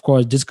 So, of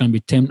course, this can be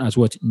termed as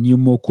what?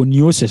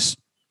 Pneumoconiosis.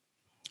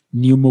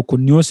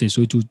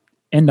 So, to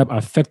end up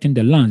affecting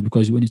the lungs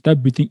because when you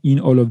start breathing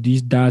in all of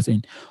these dust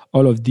and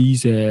all of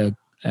these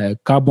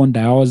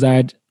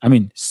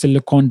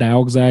silicon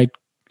dioxide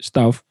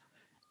stuff,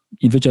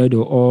 eventually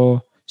they'll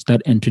all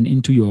start entering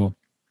into your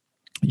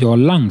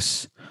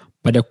lungs.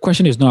 But the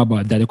question is not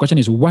about that. The question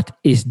is, what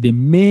is the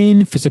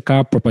main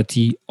physical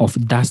property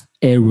of dust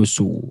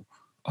aerosol?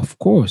 Of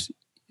course,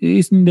 it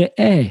is in the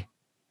air,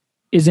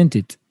 isn't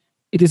it?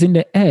 It is in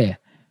the air.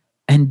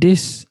 And they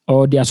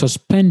are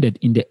suspended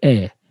in the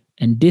air.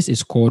 And this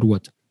is called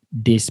what?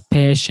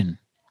 Dispersion.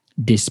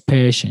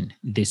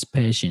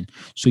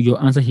 So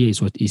your answer here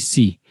is what? Is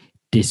C.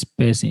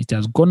 Dispersing. It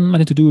has got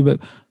nothing to do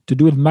with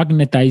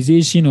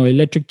magnetization or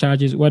electric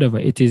charges, whatever.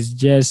 It is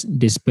just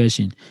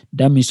dispersion.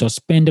 That means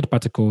suspended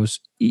particles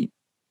in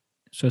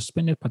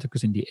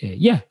the air.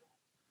 Yeah.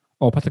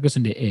 Or particles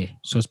in the air.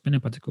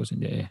 Suspended particles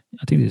in the air.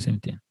 I think it's the same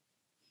thing.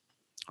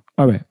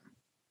 All right.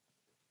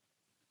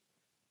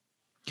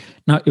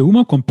 Now, a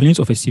woman complains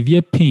of a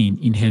severe pain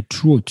in her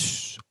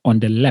throat on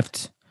the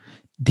left,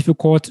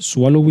 difficult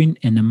swallowing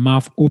and a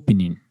mouth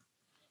opening,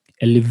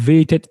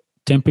 elevated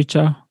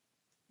temperature,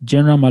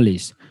 general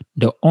malaise.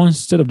 The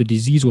onset of the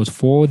disease was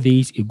 4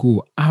 days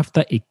ago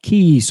after a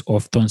case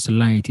of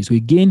tonsillitis. So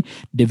again,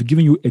 they've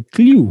given you a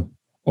clue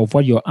of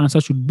what your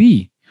answer should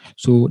be.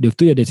 So they've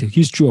told you there's a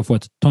history of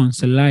what?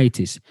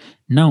 Tonsillitis.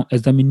 Now,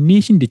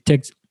 examination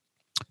detects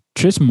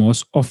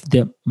trismus of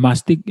the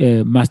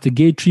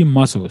masticatory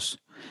muscles.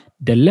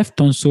 The left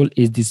tonsil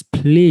is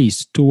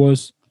displaced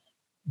towards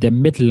the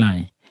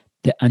midline.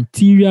 The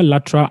anterior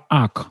lateral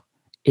arc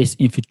is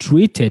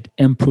infiltrated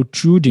and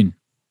protruding.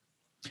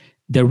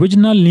 The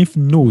regional lymph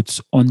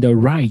nodes on the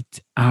right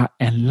are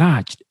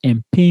enlarged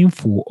and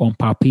painful on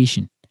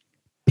palpation.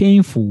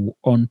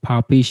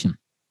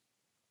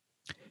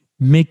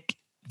 Make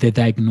the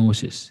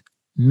diagnosis.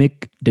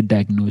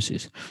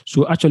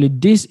 So actually,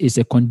 this is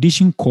a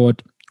condition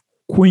called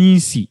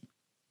quinsy.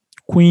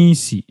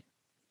 Quinsy.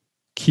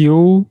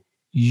 Quinsy.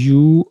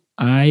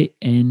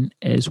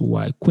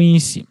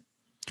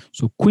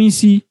 So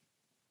quinsy,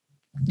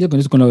 you're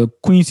going to call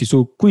it quinsy.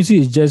 So quinsy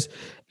is just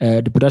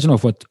the production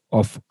of what?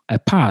 Of a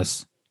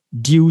pus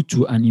due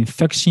to an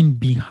infection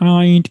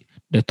behind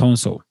the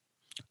tonsil.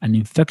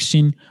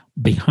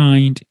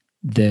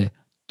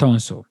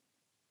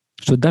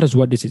 So that is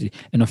what this is.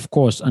 And of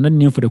course, another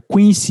name for the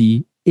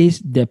quinsy is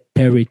the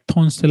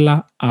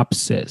peritonsillar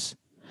abscess.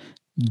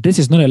 This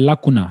is not a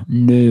lacuna.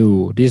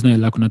 No, this is not a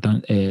lacuna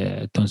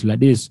tonsillar.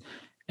 This is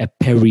a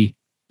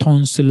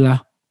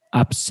peritonsillar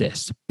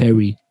abscess.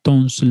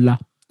 Peritonsillar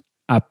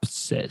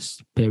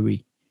abscess.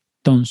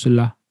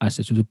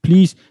 So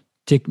please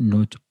take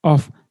note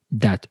of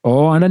that.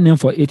 Or another name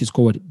for it is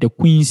called the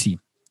quinsy.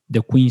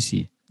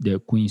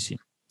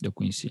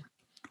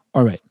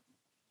 All right.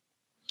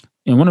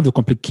 And one of the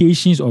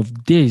complications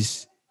of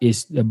this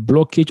is the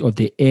blockage of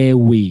the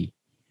airway.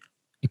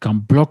 It can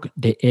block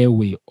the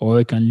airway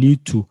or it can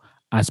lead to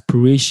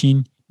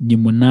aspiration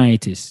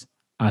pneumonitis,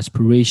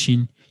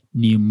 aspiration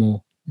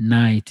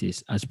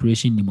pneumonitis,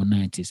 aspiration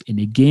pneumonitis. And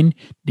again,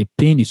 the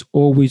pain is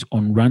always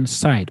on one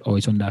side or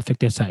it's on the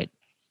affected side.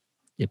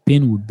 The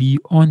pain will be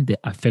on the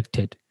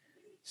affected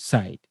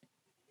side.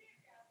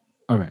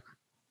 All right.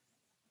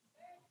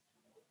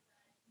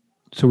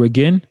 So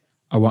again,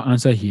 our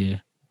answer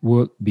here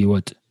will be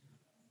what?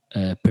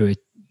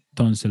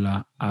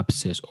 Peritonsillar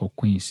abscess or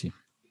quinsy.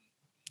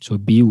 So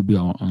B will be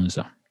our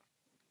answer.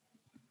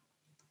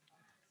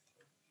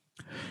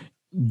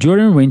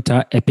 During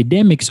winter,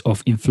 epidemics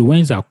of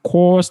influenza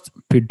caused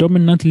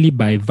predominantly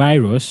by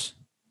virus.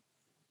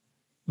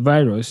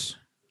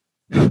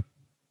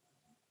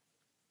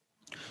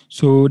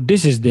 So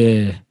this is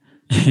the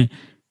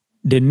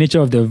the nature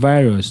of the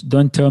virus.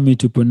 Don't tell me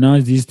to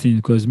pronounce these things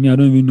because me, I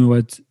don't even know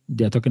what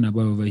they're talking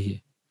about over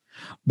here.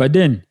 But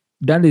then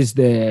that is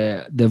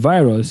the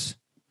virus.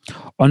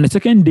 On the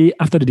second day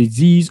after the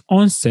disease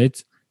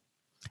onset,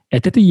 a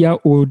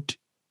 30-year-old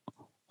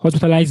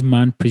hospitalized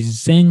man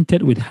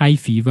presented with high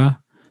fever,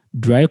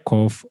 dry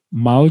cough,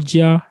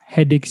 myalgia,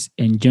 headaches,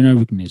 and general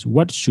weakness.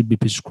 What should be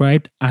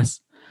prescribed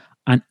as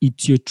an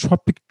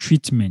etiologic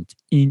treatment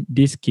in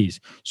this case?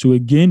 So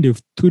again,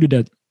 they've told you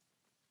that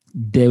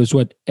there was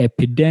what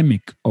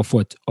epidemic of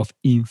what of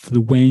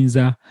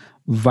influenza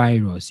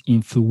virus,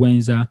 and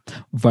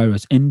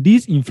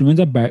these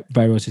influenza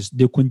viruses,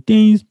 they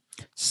contain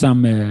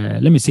some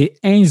let me say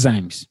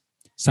enzymes.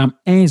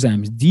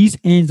 These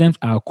enzymes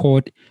are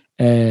called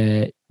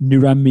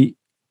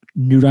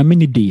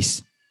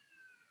neuraminidase.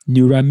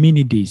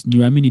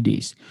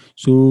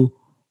 So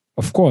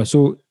of course,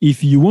 so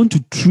if you want to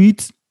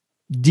treat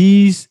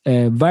these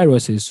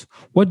viruses,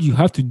 what you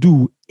have to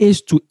do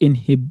is to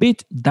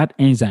inhibit that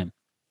enzyme.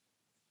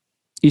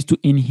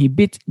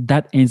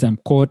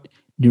 Called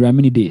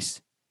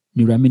neuraminidase.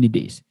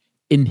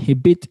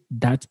 Inhibit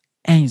that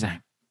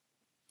enzyme.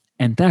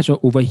 And that's what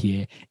over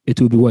here,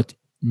 it will be what?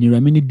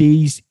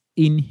 Neuraminidase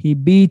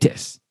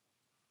inhibitors.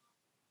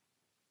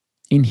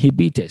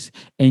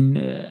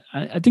 And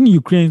I think in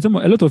Ukraine, a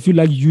lot of you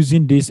like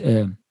using this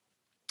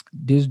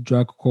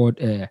drug called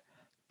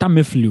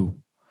Tamiflu.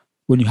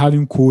 When you're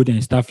having cold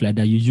and stuff like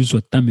that, you use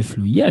what?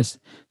 Tamiflu. Yes.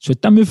 So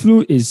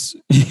Tamiflu is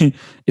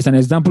is an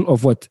example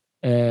of what?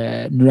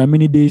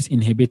 Neuraminidase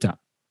inhibitor.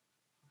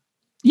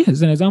 Yes,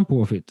 it's an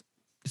example of it.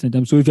 So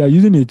if you are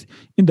using it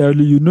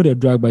indirectly, you know the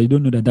drug, but you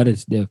don't know that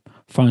is the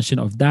function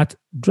of that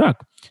drug.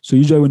 So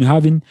usually when you're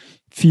having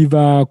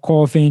fever,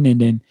 coughing,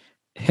 and then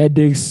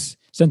headaches,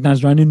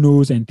 sometimes running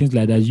nose and things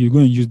like that, you're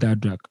going to use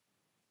that drug.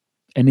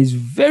 And it's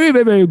very,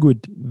 very, very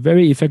good,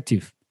 very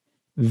effective,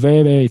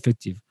 very, very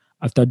effective.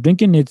 After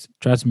drinking it,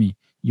 trust me,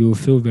 you'll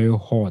feel very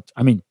hot.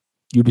 I mean,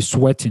 you'll be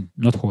sweating,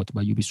 not hot,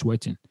 but you'll be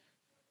sweating.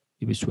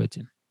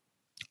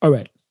 All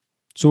right.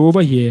 So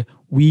over here,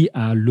 we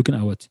are looking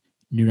at what?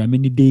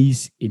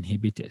 Neuraminidase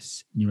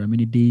inhibitors.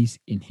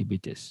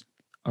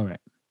 All right.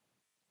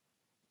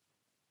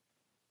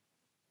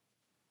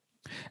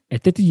 A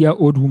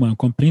 30-year-old woman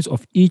complains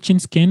of itching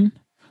skin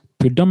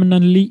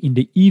predominantly in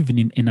the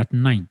evening and at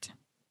night.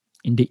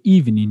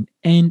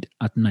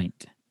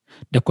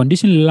 The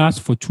condition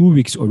lasts for 2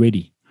 weeks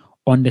already.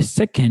 On the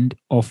skin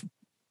of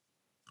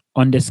the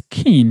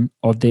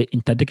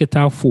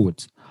interdictal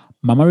folds,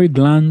 mammary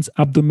glands,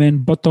 abdomen,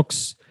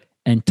 buttocks,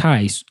 and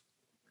thighs,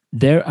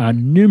 there are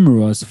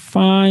numerous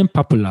fine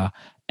papular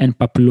and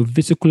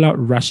papulovesicular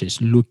rashes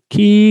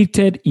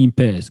located in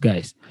pairs,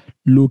 guys.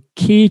 And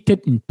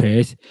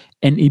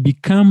it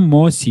becomes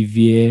more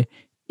severe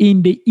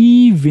in the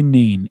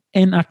evening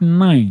and at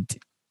night.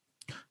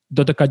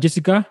 Dr.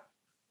 Kajessica,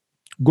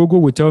 Gogo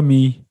will tell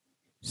me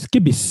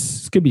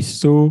scabies.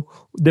 So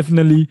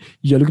definitely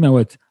you're looking at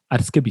what?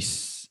 At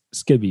scabies.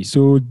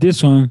 So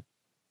this one,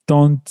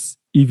 don't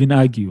even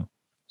argue.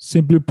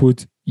 Simply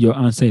put, your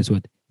answer is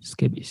what?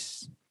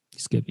 Scabies.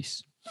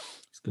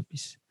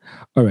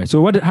 All right.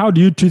 So how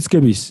do you treat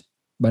scabies?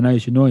 But now you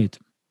should know it.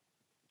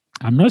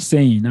 I'm not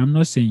saying.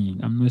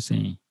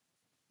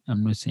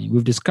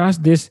 We've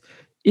discussed this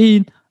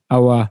in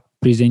our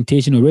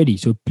presentation already.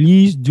 So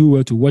please do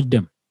well to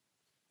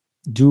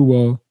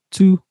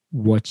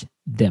watch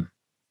them.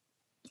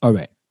 All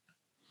right.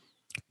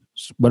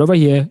 But over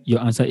here,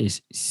 your answer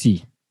is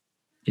C.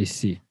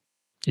 So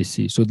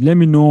let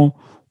me know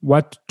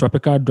what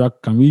tropical drug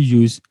can we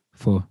use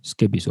for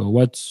scabies, or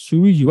what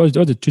should we use? What's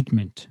the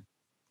treatment?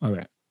 All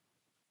right.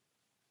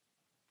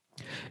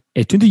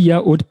 A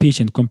 20-year-old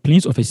patient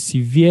complains of a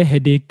severe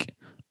headache,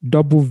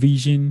 double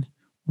vision,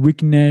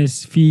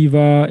 weakness,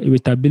 fever,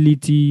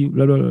 irritability,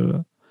 blah, blah,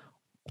 blah.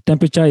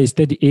 Temperature is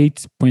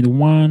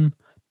 38.1.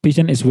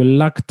 Patient is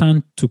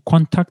reluctant to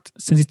contact,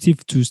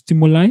 sensitive to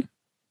stimuli.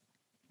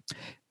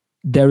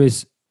 There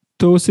is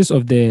ptosis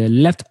of the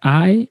left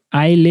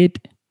eyelid,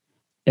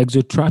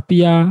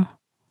 exotropia,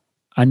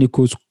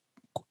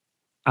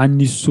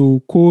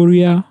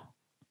 anisocoria,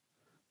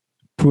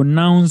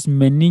 pronounced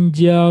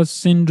meningeal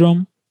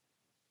syndrome.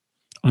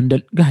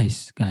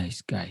 Guys.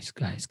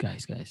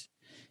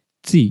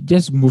 See,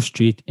 just move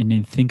straight and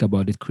then think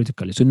about it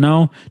critically. So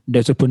now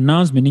there's a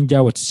pronounced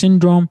meningeal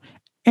syndrome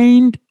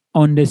end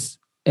on the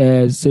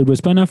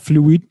cerebrospinal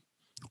fluid,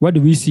 what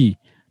do we see?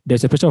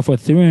 There's a pressure of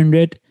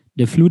 300.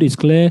 The fluid is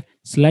clear,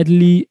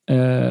 slightly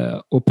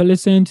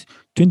opalescent.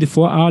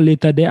 24 hours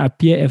later, there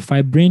appear a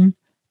fibrin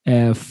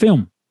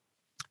film.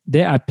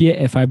 There appear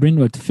a fibrin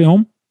with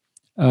film.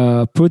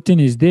 Protein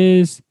is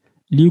this.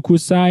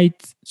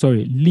 Lymphocyte.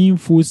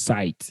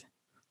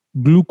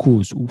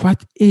 Glucose.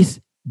 What is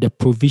the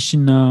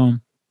provisional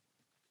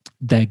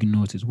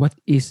diagnosis? What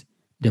is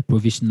the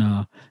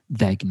provisional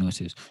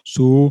diagnosis?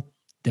 So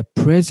the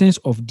presence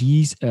of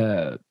these,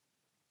 how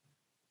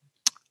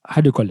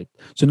do you call it?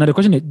 So now the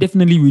question is,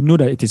 definitely we know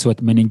that it is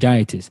what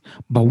meningitis,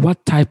 but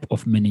what type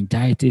of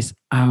meningitis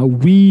are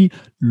we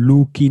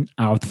looking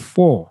out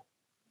for?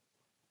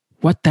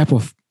 What type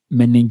of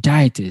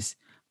meningitis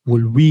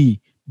will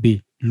we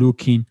be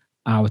looking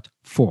out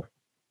for?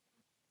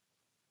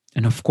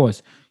 And of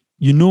course,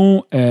 you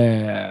know,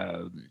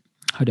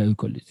 how do I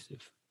call it?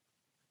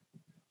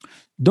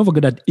 Don't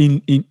forget that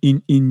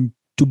in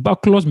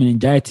tuberculous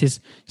meningitis,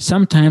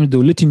 sometimes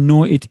they'll let you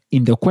know it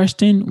in the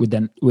question with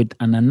an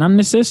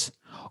analysis,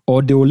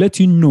 or they will let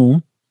you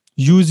know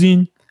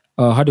using,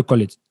 how do you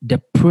call it? The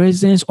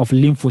presence of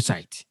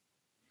lymphocyte.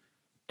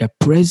 The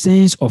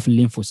presence of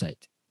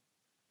lymphocyte.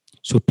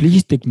 So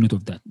please take note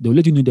of that. They'll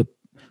let you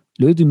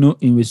know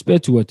in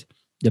respect to what?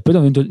 The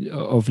presence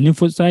of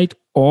lymphocyte,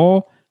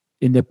 or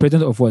in the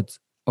presence of what?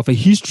 Of a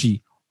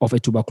history of a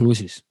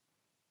tuberculosis.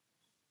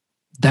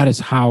 That is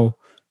how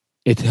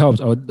it helps,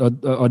 or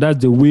that's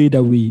the way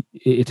that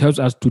it helps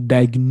us to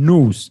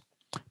diagnose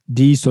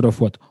this sort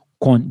of what?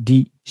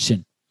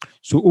 Condition.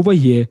 So over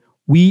here,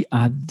 we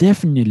are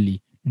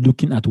definitely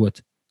looking at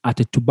what?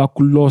 At a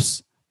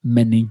tuberculous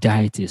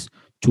meningitis.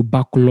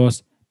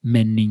 Tuberculous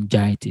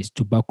meningitis.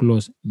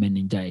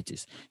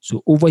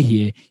 So over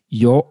here,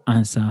 your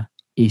answer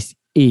is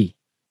A.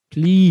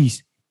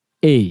 Please,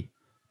 A.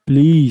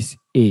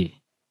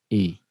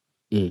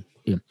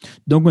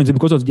 Don't go and say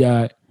because of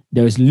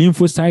there is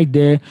lymphocyte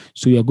there,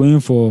 so you're going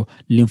for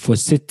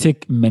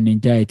lymphocytic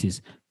meningitis.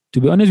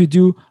 To be honest with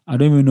you, I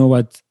don't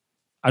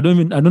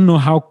know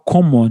how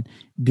common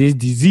this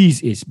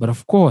disease is, but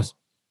of course,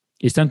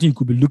 it's something you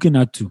could be looking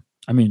out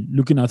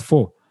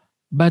for.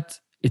 But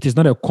it is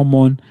not a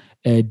common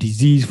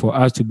disease for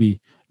us to be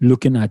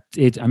looking at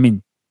it. I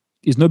mean,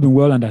 it's not been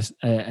well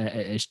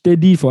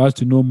studied for us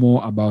to know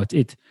more about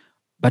it.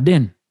 But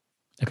then,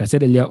 like I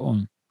said earlier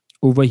on,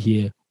 over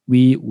here,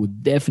 we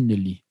would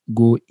definitely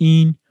go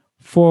in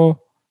for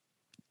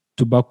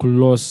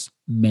tuberculous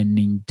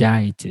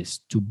meningitis.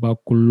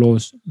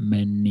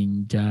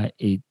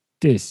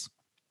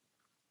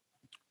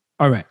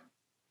 All right.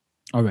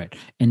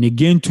 And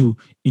again,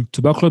 in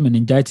tuberculous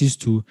meningitis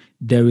too,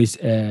 there is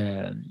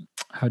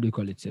how do you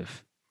call it?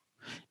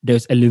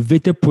 There's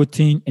elevated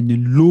protein and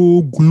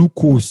low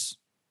glucose.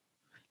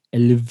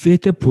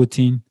 Elevated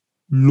protein,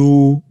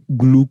 low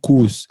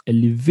glucose.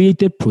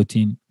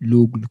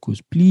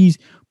 Please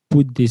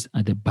put this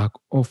at the back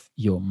of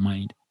your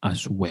mind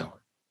as well.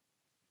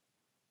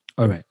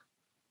 All right.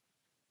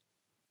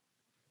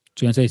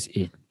 So the answer is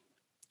A.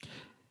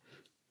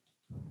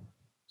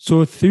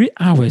 So 3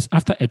 hours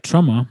after a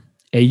trauma,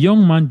 a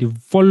young man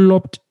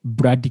developed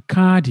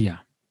bradycardia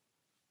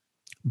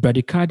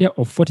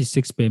of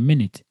 46 per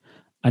minute,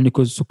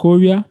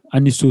 anisocoria,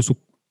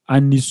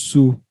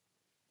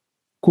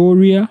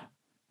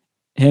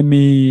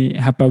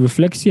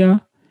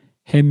 hemihyperreflexia,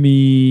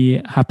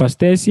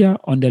 hemihyperstasia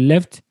on the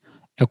left,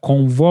 a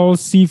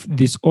convulsive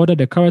disorder.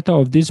 The character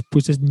of this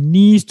process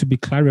needs to be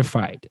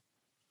clarified.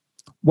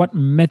 What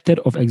method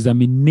of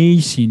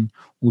examination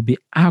will be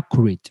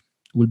accurate?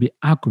 So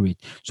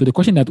the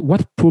question that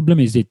what problem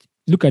is it?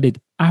 Look at it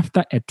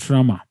after a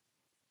trauma.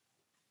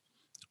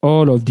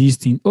 All of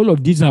these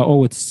are all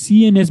what?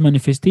 CNS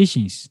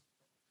manifestations.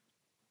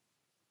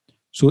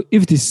 So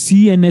if the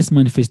CNS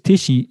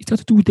manifestation, it has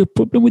to do with a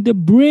problem with the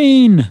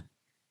brain.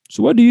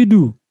 So what do?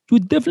 You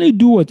definitely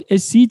do what? A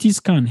CT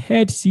scan,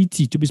 head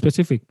CT to be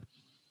specific.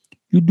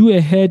 You do a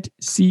head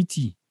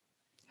CT.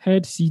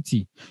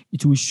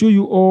 It will show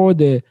you all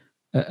the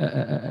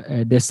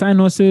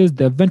sinuses,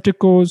 the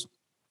ventricles,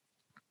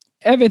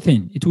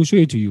 everything. It will show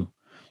it to you.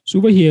 So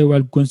over here,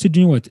 we're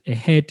considering what? A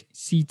head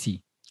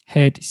CT.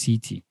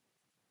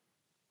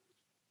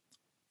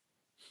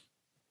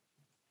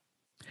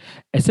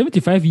 A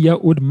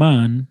 75-year-old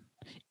man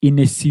in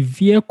a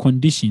severe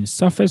condition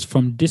suffers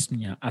from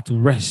dyspnea at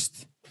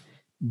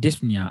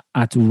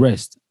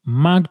rest,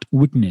 marked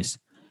weakness,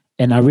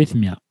 and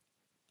arrhythmia.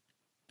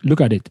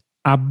 Look at it.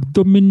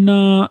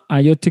 Abdominal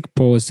aortic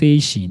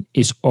pulsation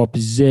is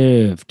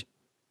observed.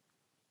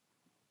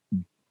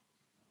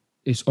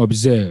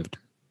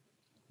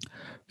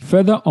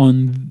 Further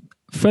on,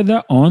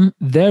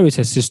 there is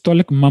a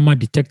systolic murmur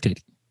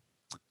detected.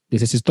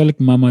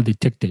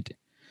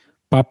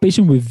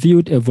 Palpation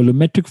revealed a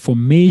volumetric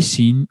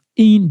formation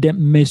in the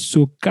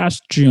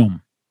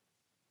mesogastrium.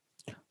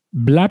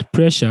 Blood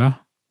pressure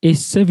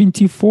is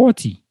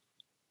 70/40.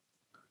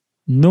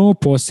 No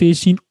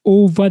pulsation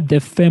over the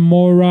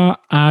femoral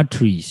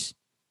arteries.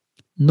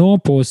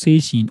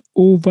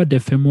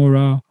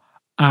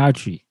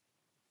 artery,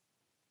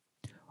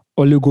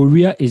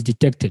 oligorrhea is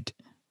detected.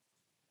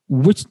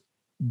 Which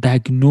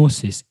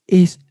diagnosis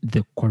is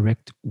the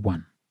correct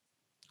one?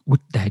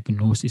 Which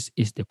diagnosis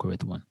is the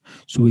correct one?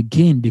 So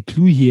again, the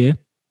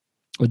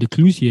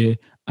clues here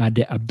are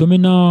the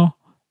abdominal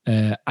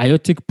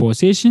aortic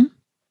pulsation,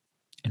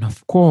 and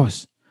of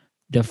course,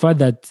 the fact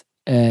that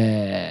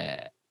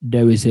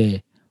there is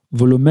a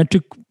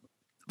volumetric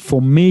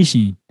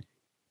formation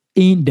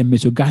in the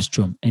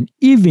mesogastrum, and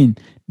even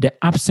the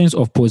absence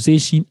of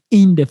pulsation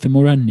in the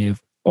femoral nerve,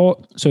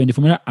 in the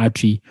femoral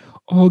artery,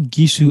 all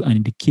gives you an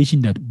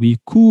indication that we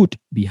could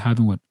be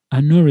having what?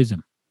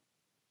 Aneurysm.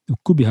 We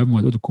could be having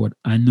what we call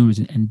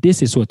aneurysm. And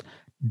this is what?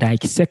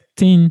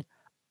 Dissecting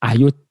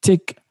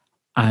aortic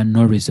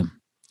aneurysm.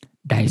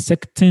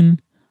 Dissecting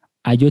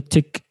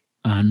aortic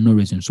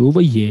aneurysm. So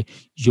over here,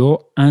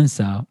 your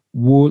answer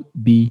will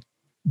be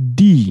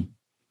D.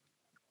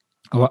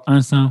 Our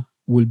answer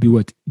will be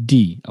what?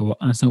 D. Our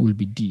answer will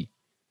be D.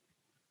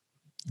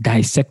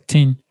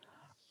 Dissecting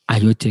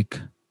aortic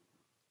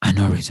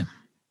aneurysm.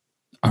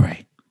 All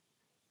right.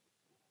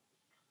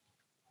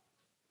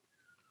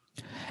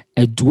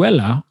 A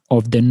dweller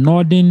of the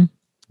northern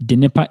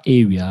Dnieper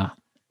area,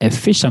 a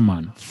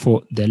fisherman,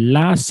 for the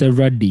last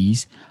several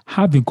days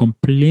have been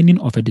complaining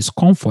of a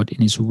discomfort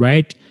in his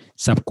right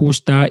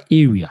subcostal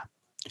area.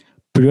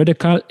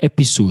 Periodical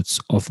episodes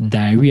of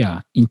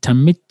diarrhea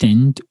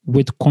intermittent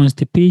with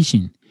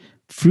constipation,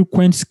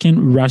 frequent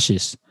skin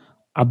rashes,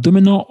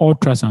 abdominal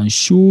ultrasound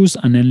shows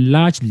an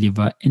enlarged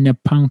liver and a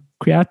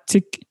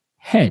pancreatic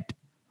head.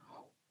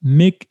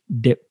 Make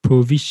the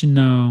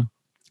provisional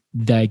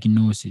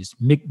diagnosis.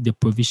 Make the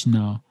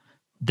provisional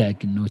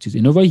diagnosis.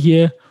 And over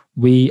here,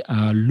 we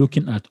are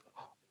looking at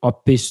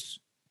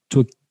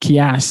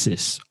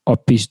opistochiasis.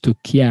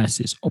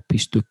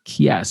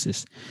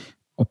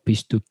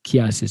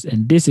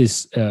 And this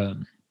is,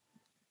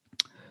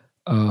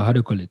 how do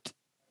you call it?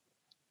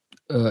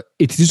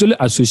 It's usually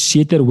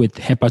associated with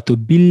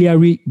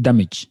hepatobiliary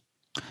damage.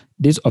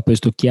 This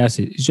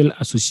opistochiasis is usually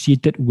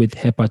associated with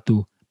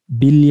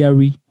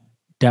hepatobiliary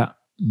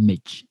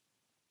damage.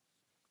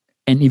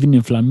 And even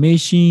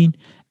inflammation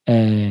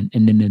and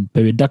then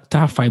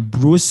periductal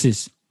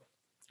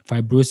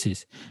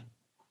fibrosis.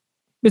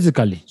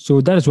 Basically,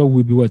 so that is what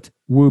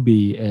we'll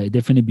be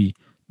definitely be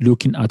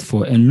looking out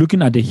for, and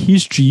looking at the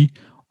history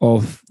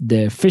of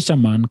the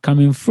fisherman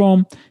coming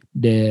from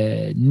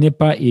the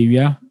Dnieper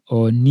area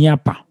or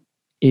Dnieper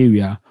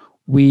area.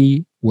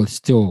 We will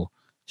still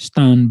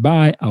stand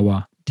by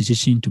our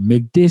decision to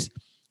make this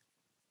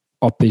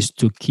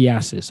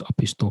opistochiasis.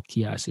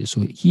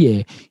 So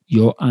here,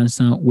 your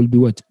answer will be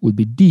what? Will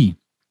be D.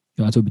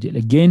 Your answer will be D.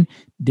 Again,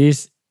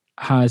 this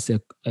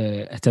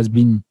it has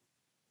been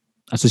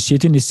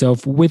associating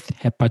itself with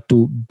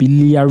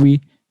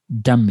hepatobiliary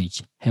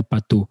damage. And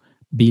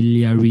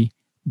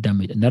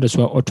that is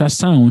why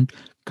ultrasound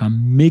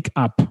can make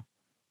up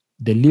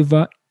the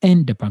liver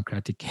and the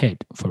pancreatic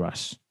head for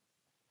us.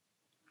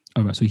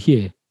 All right, so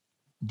here,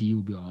 D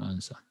will be our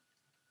answer.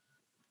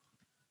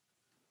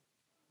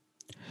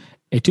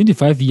 A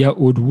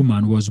 25-year-old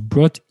woman was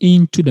brought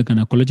into the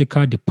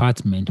gynecological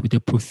department with a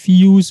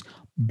profuse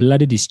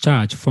bloody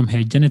discharge from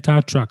her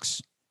genital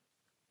tracts.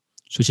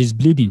 So she's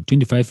bleeding,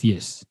 25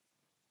 years.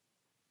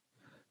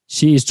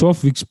 She is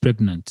 12 weeks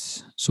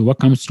pregnant. So what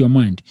comes to your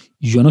mind?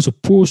 You are not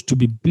supposed to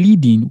be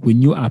bleeding when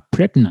you are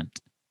pregnant.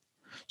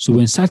 So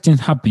when such things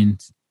happen,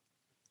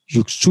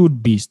 you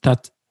should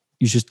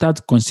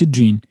start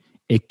considering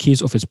a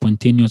case of a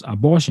spontaneous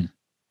abortion.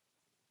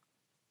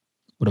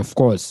 But of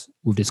course,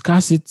 we've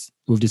discussed it.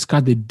 We've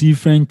discussed the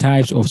different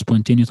types of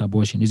spontaneous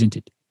abortion, isn't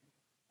it?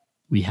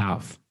 We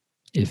have.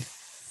 If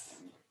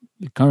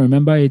you can't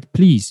remember it,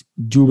 please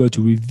do well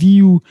to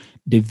review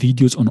the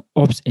videos on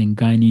OBS and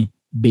Gynae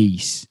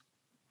base.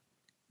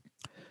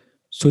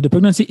 So the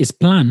pregnancy is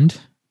planned.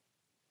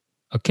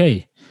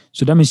 Okay.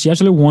 So that means she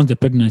actually wants the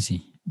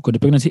pregnancy, because the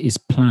pregnancy is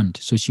planned.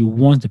 So she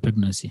wants the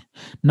pregnancy.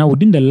 Now,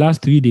 within the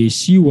last 3 days,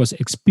 she was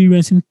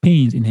experiencing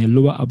pains in her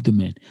lower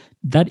abdomen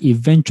that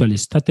eventually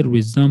started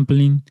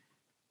resembling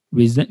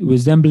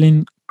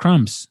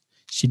cramps.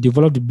 She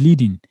developed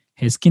bleeding.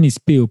 Her skin is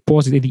pale,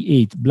 pulse is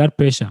 88, blood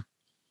pressure,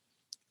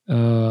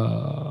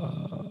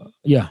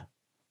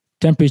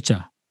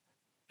 temperature.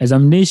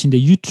 Examination, the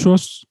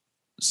uterus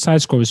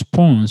size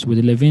corresponds with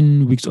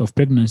 11 weeks of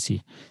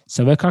pregnancy.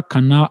 Cervical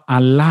canal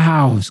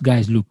allows,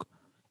 guys, look,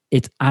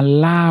 it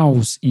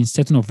allows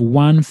insertion of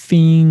one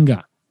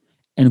finger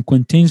and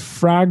contains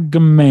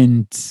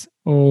fragments.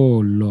 Oh,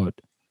 Lord.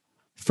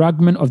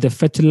 Fragment of the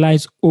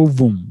fertilized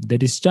ovum. The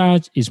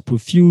discharge is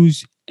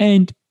profuse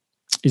and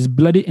is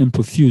bloody and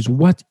profuse.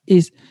 What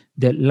is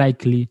the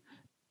likely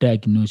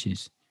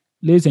diagnosis?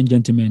 Ladies and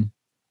gentlemen,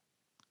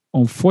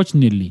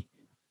 unfortunately,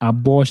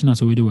 abortion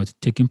has already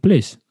taken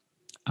place.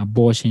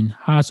 Abortion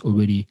has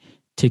already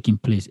taken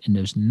place, and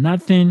there's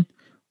nothing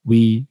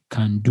we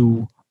can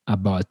do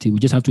about it. We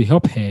just have to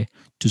help her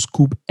to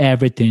scoop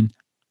everything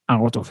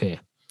out of her.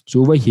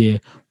 So over here,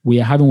 we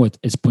are having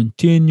a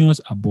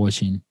spontaneous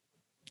abortion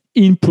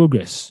in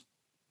progress.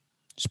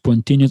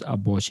 spontaneous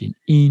abortion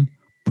in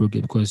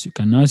progress, because you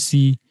can now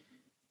see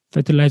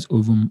fertilized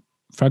ovum,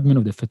 fragment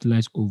of the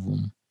fertilized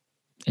ovum,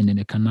 and then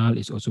the canal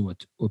is also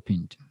what?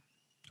 Opened.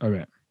 All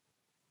right.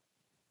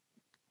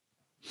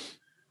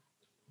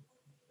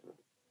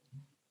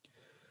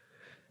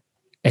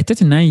 A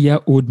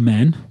 39-year-old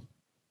man,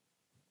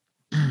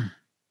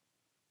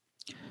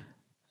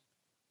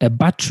 a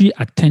battery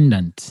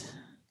attendant,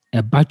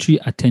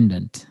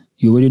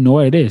 you already know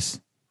what it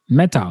is.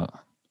 Metal,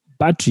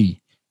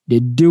 battery. They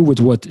deal with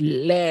what?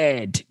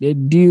 Lead. They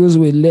deal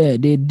with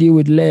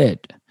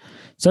lead.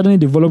 Suddenly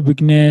develop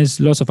weakness,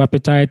 loss of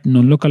appetite,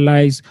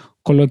 non-localized,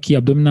 colicky,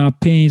 abdominal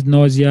pains,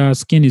 nausea,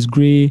 skin is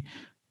gray,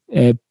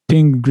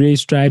 pink gray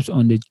stripes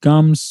on the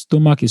gums,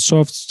 stomach is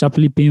soft,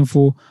 sharply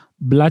painful.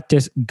 Blood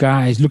test,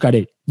 guys, look at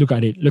it. Look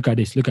at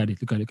this.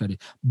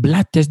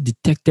 Blood test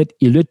detected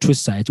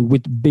erythrocytes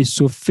with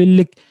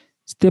basophilic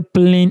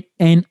stippling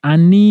and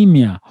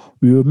anemia.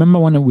 We remember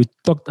when we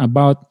talked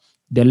about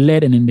the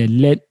lead and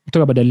then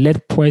talk about the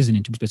lead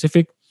poisoning, to be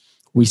specific.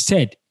 We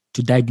said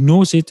to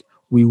diagnose it,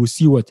 we will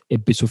see what? A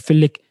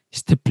basophilic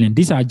stippling.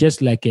 These are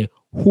just like a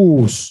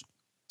holes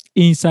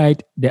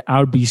inside the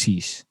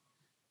RBCs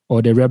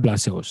or the red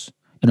blood cells.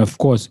 And of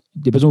course,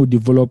 the person will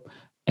develop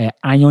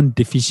iron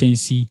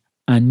deficiency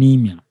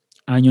anemia.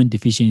 Now,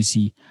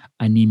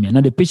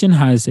 the patient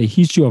has a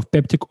history of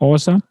peptic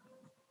ulcer.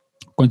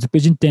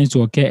 Constipation tends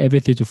to occur every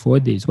 3 to 4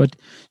 days.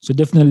 So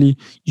definitely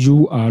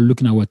you are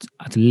looking at what?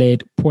 At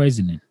lead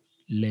poisoning.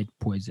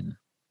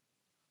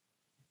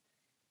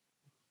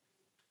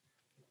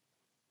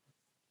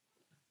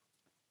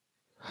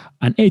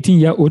 An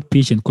 18-year-old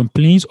patient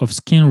complains of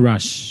skin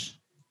rash.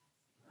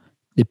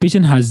 The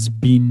patient has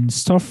been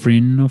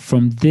suffering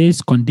from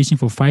this condition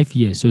for 5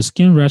 years. So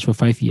skin rash for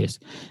 5 years.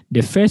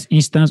 The first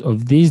instance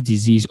of this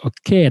disease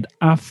occurred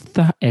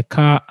after a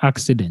car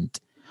accident.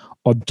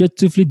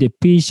 Objectively, the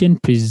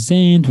patient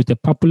presents with a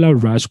papular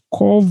rash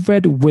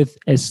covered with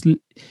a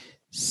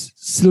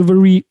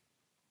silvery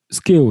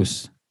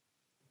scales,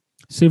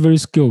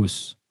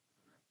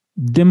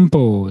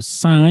 dimple,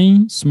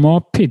 sign,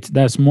 small pit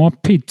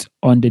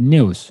on the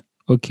nails.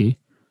 Okay.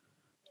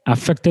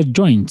 Affected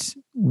joints.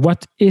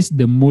 What is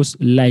the most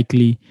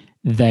likely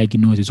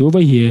diagnosis? Over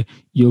here,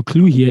 your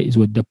clue here is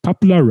with the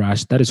papular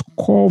rash that is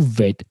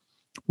covered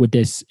with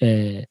this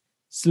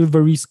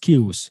silvery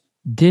scales.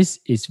 This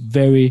is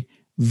very,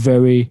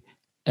 very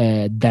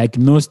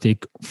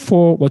diagnostic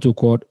for what we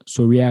call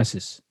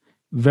psoriasis.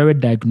 Very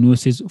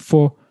diagnosis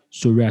for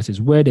psoriasis,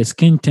 where the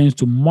skin tends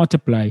to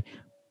multiply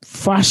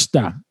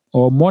faster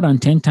or more than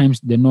 10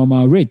 times the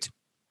normal rate.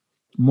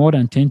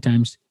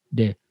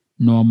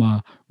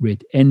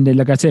 And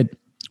like I said,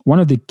 one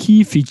of the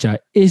key features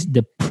is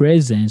the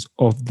presence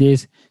of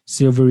this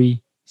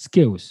silvery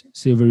scales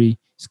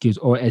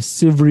or a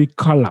silvery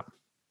color.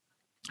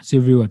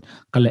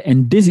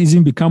 And this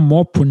even become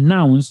more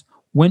pronounced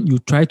when you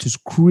try to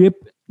scrape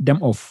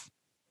them off.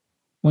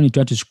 When you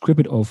try to scrape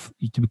it off,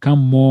 it will become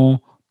more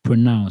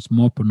pronounced.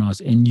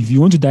 And if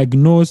you want to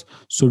diagnose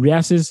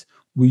psoriasis,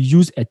 we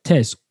use a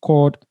test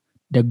called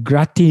the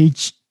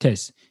Grattage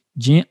test.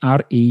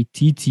 Grattage.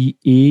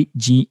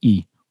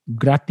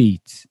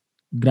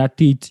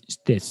 Grattage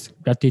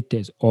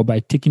test, or by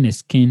taking a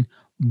skin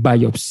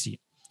biopsy.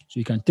 So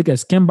you can take a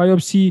skin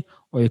biopsy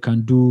or you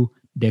can do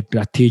the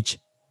Grattage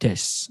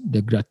test.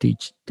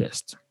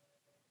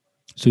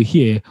 So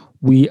here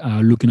we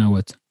are looking at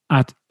what?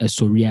 At a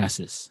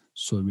psoriasis.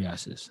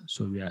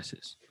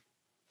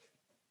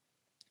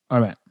 All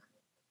right.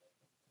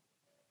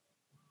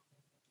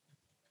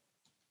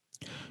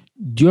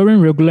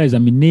 During regular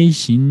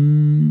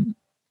examination,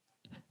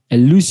 a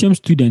Lucium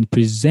student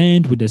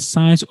presents with the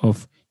signs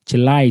of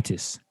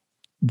cheilitis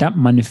that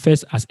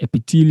manifests as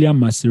epithelial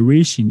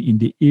maceration in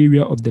the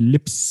area of the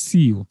lip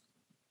seal.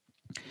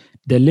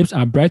 The lips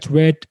are bright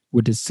red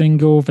with a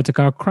single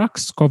vertical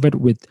cracks covered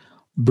with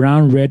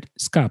brown-red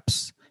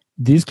scabs.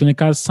 These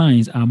clinical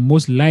signs are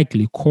most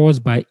likely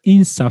caused by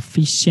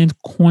insufficient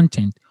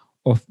content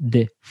of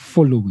the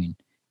following.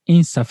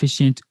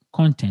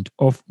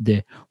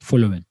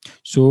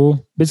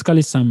 So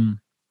basically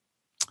some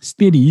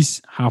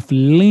studies have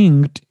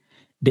linked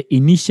the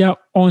initial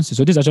onset.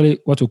 So this is actually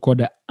what we call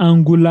the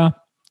angular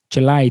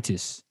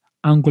cheilitis.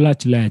 And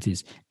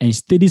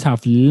studies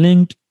have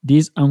linked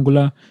this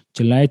angular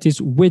cheilitis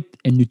with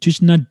a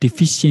nutritional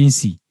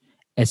deficiency,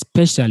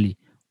 especially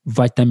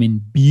vitamin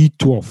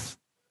B12.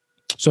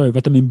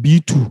 Vitamin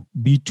B2.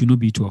 B2, not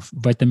B12.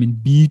 Vitamin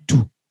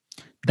B2.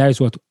 That is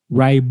what?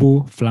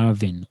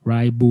 Riboflavin.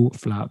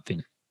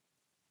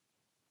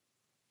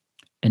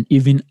 And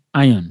even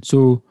iron.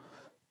 So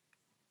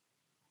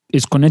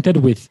it's connected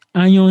with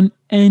iron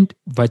and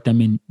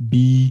vitamin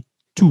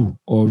B2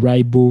 or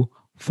riboflavin.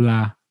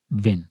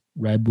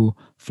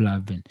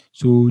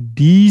 So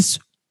these,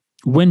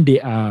 when they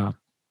are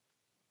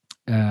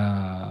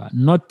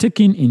not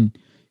taken in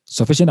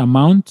sufficient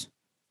amount,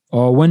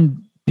 or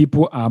when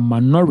people are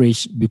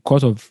malnourished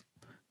because of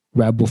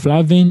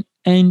riboflavin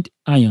and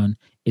iron,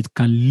 it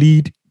can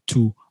lead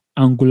to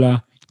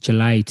angular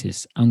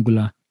cheilitis.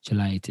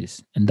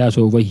 cheilitis. And that's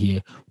why over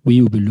here,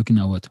 we will be looking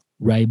at what?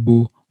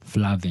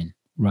 Riboflavin.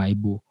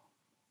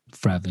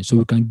 Riboflavin. So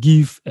we can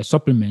give a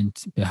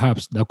supplement,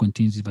 perhaps, that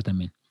contains this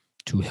vitamin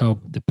to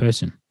help the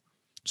person.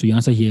 So your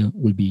answer here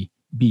will be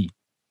B.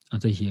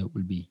 Answer here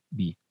will be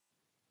B.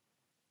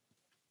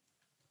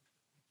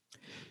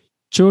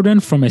 Children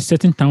from a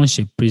certain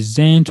township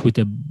present with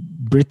a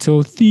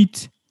brittle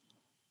teeth,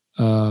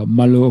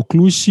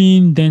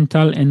 malocclusion,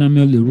 dental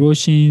enamel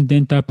erosion,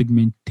 dental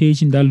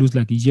pigmentation that looks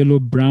like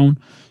yellow-brown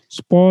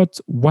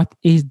spots. What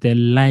is the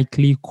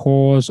likely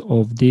cause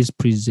of this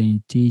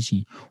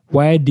presentation?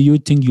 Why do you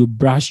think you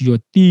brush your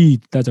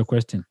teeth? That's a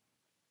question.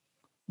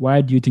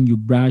 Why do you think you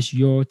brush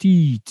your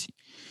teeth?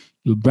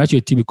 You brush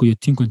your teeth because your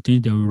teeth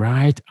contains the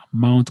right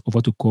amount of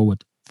what we call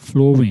what?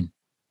 Fluorine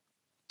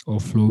or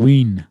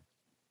fluorine.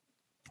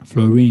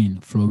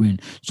 Fluorine.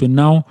 So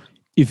now,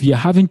 if you're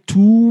having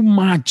too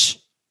much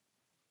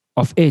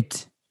of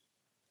it,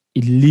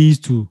 it leads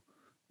to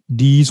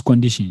these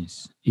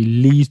conditions. It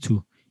leads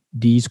to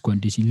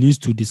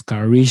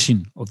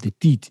discoloration of the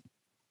teeth.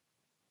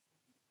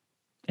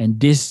 And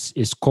this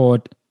is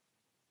called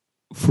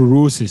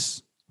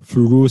fluorosis. So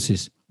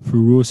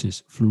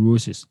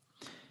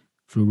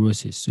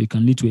it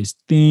can lead to a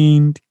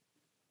stained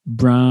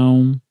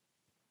brown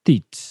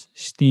teeth.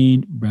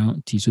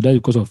 So that's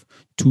because of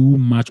too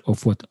much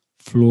of what?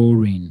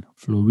 Fluorine.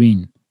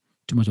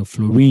 Too much of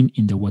fluorine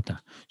in the water.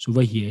 So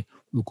over here,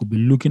 we could be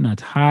looking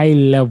at high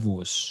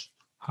levels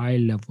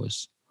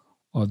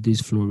of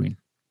this fluorine.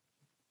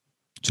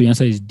 So the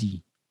answer is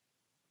D.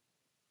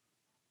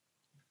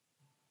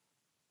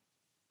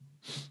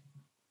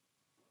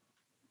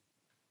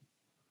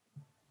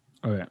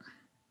 All right.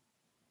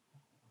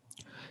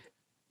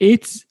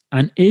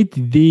 An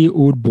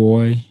 8-day-old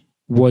boy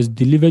was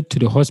delivered to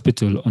the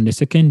hospital on the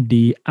second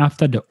day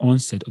after the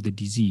onset of the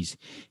disease.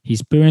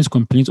 His parents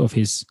complained of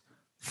his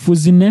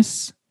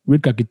fuzziness,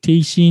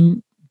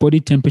 regurgitation, body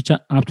temperature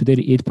up to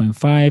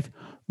 38.5,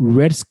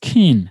 red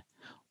skin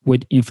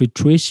with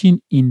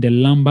infiltration in the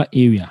lumbar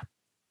area.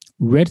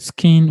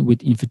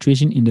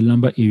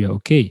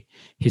 Okay.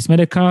 His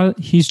medical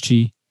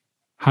history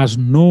has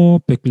no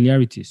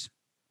peculiarities.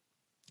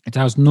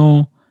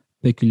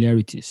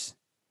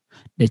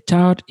 The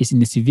child is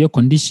in a severe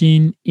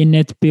condition,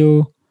 inert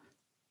pain,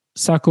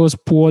 circles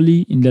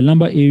poorly in the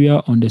lumbar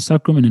area, on the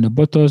sacrum and in the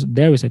buttocks.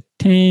 There is a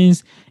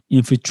tense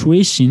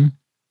infiltration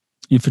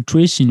with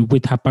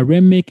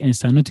hyperemic and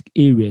cyanotic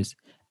areas,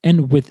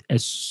 and with a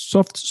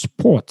soft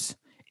spot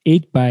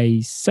 8 by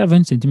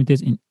 7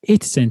 centimeters in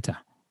 8 center.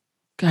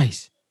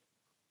 Guys,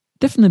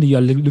 definitely you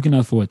are looking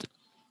out for what?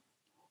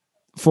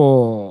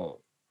 For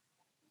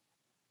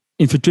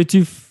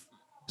infiltrative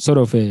sort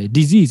of a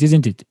disease,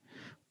 isn't it?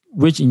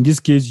 Which in this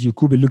case, you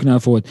could be looking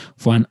out for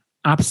an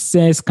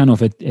abscess kind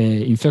of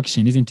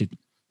infection, isn't it?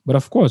 But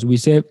of course, we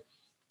say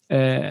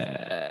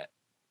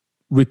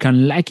we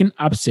can liken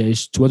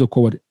abscess to what we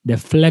call the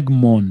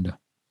phlegmon.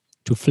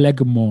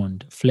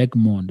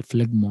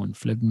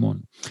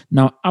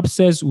 Now,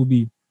 abscess will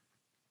be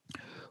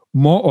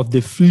more of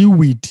the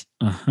fluid,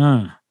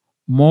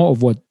 more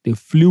of what the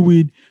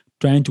fluid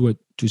trying to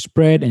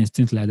spread and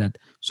things like that.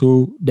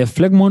 So the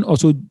phlegmon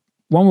also,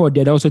 one word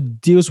that also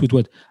deals with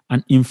what?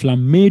 An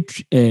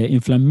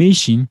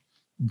inflammation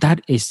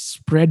that is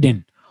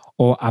spreading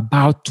or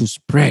about to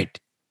spread.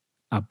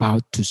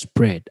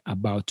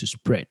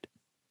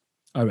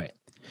 All right.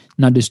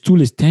 Now the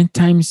stool is 10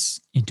 times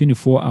in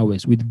 24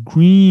 hours with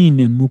green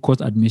and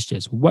mucus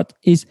admixtures. What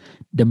is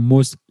the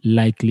most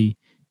likely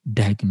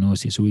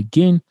diagnosis? So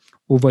again,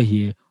 over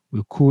here,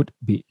 we could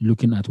be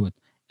looking at what?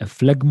 A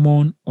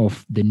phlegmon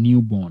of the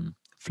newborn,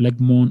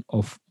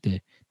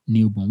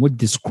 which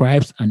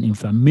describes an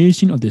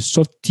inflammation of the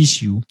soft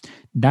tissue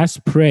that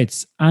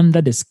spreads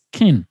under the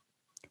skin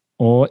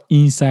or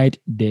inside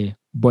the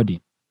body.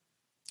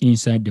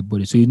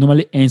 So it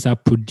normally ends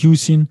up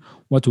producing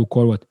what we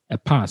call what? A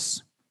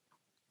pus.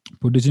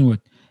 Producing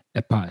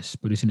a pus.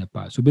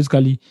 So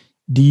basically,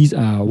 these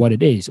are what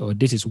it is, or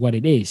this is what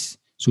it is.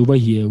 So over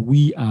here,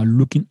 we are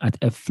looking at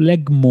a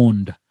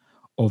phlegmon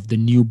of the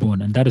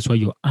newborn, and that is why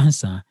your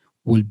answer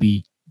will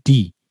be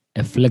D,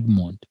 a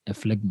phlegmon.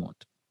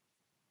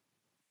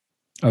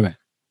 All right.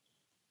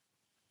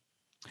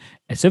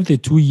 A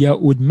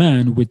 72-year-old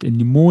man with a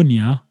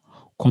pneumonia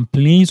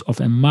complains of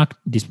a marked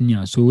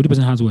dyspnea. So the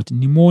person has what?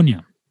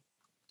 Pneumonia.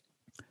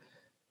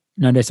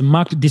 Now there's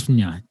marked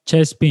dyspnea,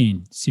 chest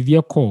pain,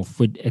 severe cough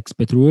with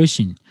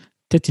expectoration,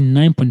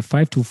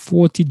 39.5 to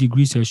 40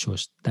 degrees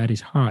Celsius. That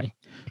is high.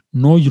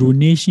 No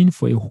urination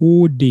for a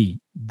whole day.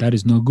 That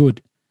is not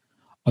good.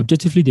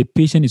 Objectively, the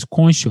patient is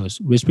conscious.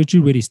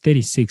 Respiratory rate is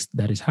 36.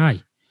 That is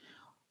high.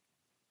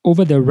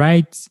 Over the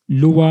right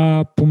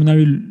lower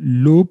pulmonary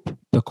lobe,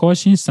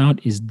 percussion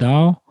sound is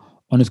dull.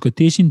 On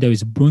auscultation, there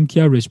is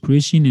bronchial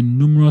respiration and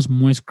numerous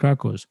moist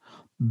crackles.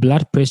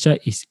 Blood pressure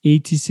is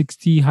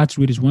 80/60. Heart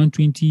rate is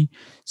 120.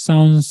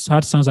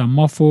 Heart sounds are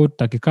muffled.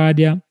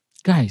 Tachycardia.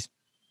 Guys,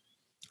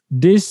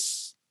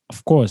 this,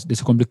 of course,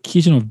 there's a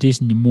complication of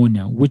this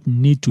pneumonia which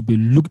need to be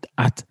looked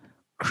at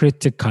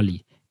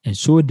critically. And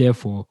so,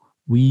 therefore,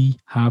 we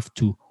have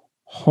to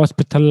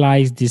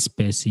hospitalize this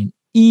person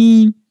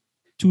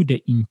into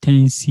the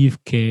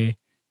intensive care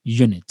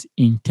unit.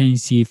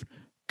 Intensive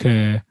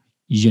care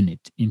unit.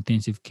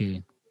 Intensive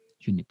care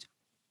unit.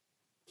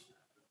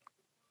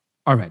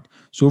 All right.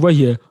 So over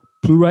here,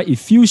 pleural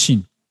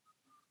effusion,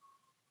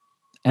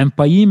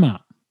 empyema,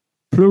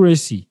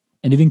 pleurisy,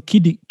 and even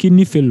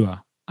kidney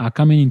failure are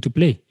coming into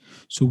play.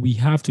 So we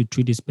have to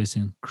treat this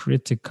person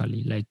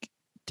critically, like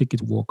take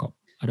it walk up.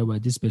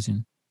 Otherwise, this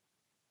person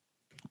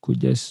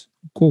could just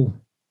go.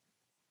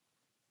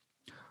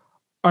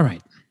 All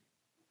right.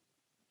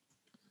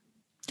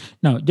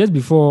 Now, just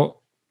before,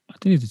 I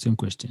think it's the same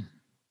question.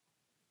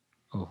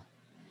 Oh.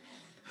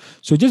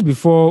 So just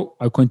before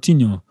I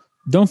continue,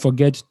 don't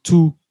forget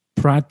to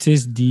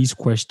practice these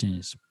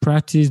questions.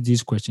 Practice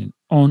these questions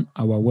on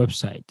our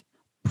website.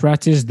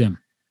 Practice them.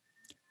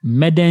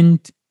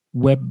 medentweb.com.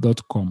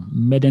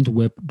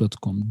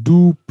 medentweb.com.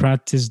 Do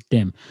practice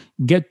them.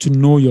 Get to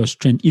know your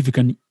strength if you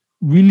can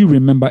really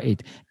remember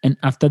it. And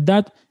after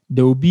that,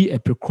 there will be a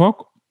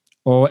pre-Krok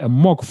or a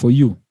mock for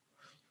you.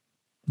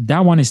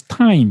 That one is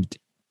timed.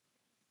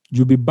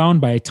 You'll be bound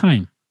by a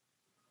time,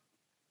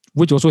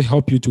 which also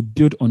help you to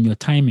build on your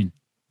timing.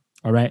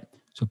 All right.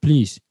 So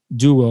please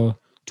do well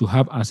to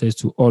have access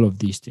to all of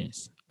these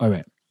things. All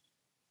right.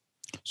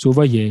 So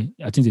over here,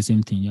 I think the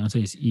same thing. Your answer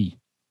is E.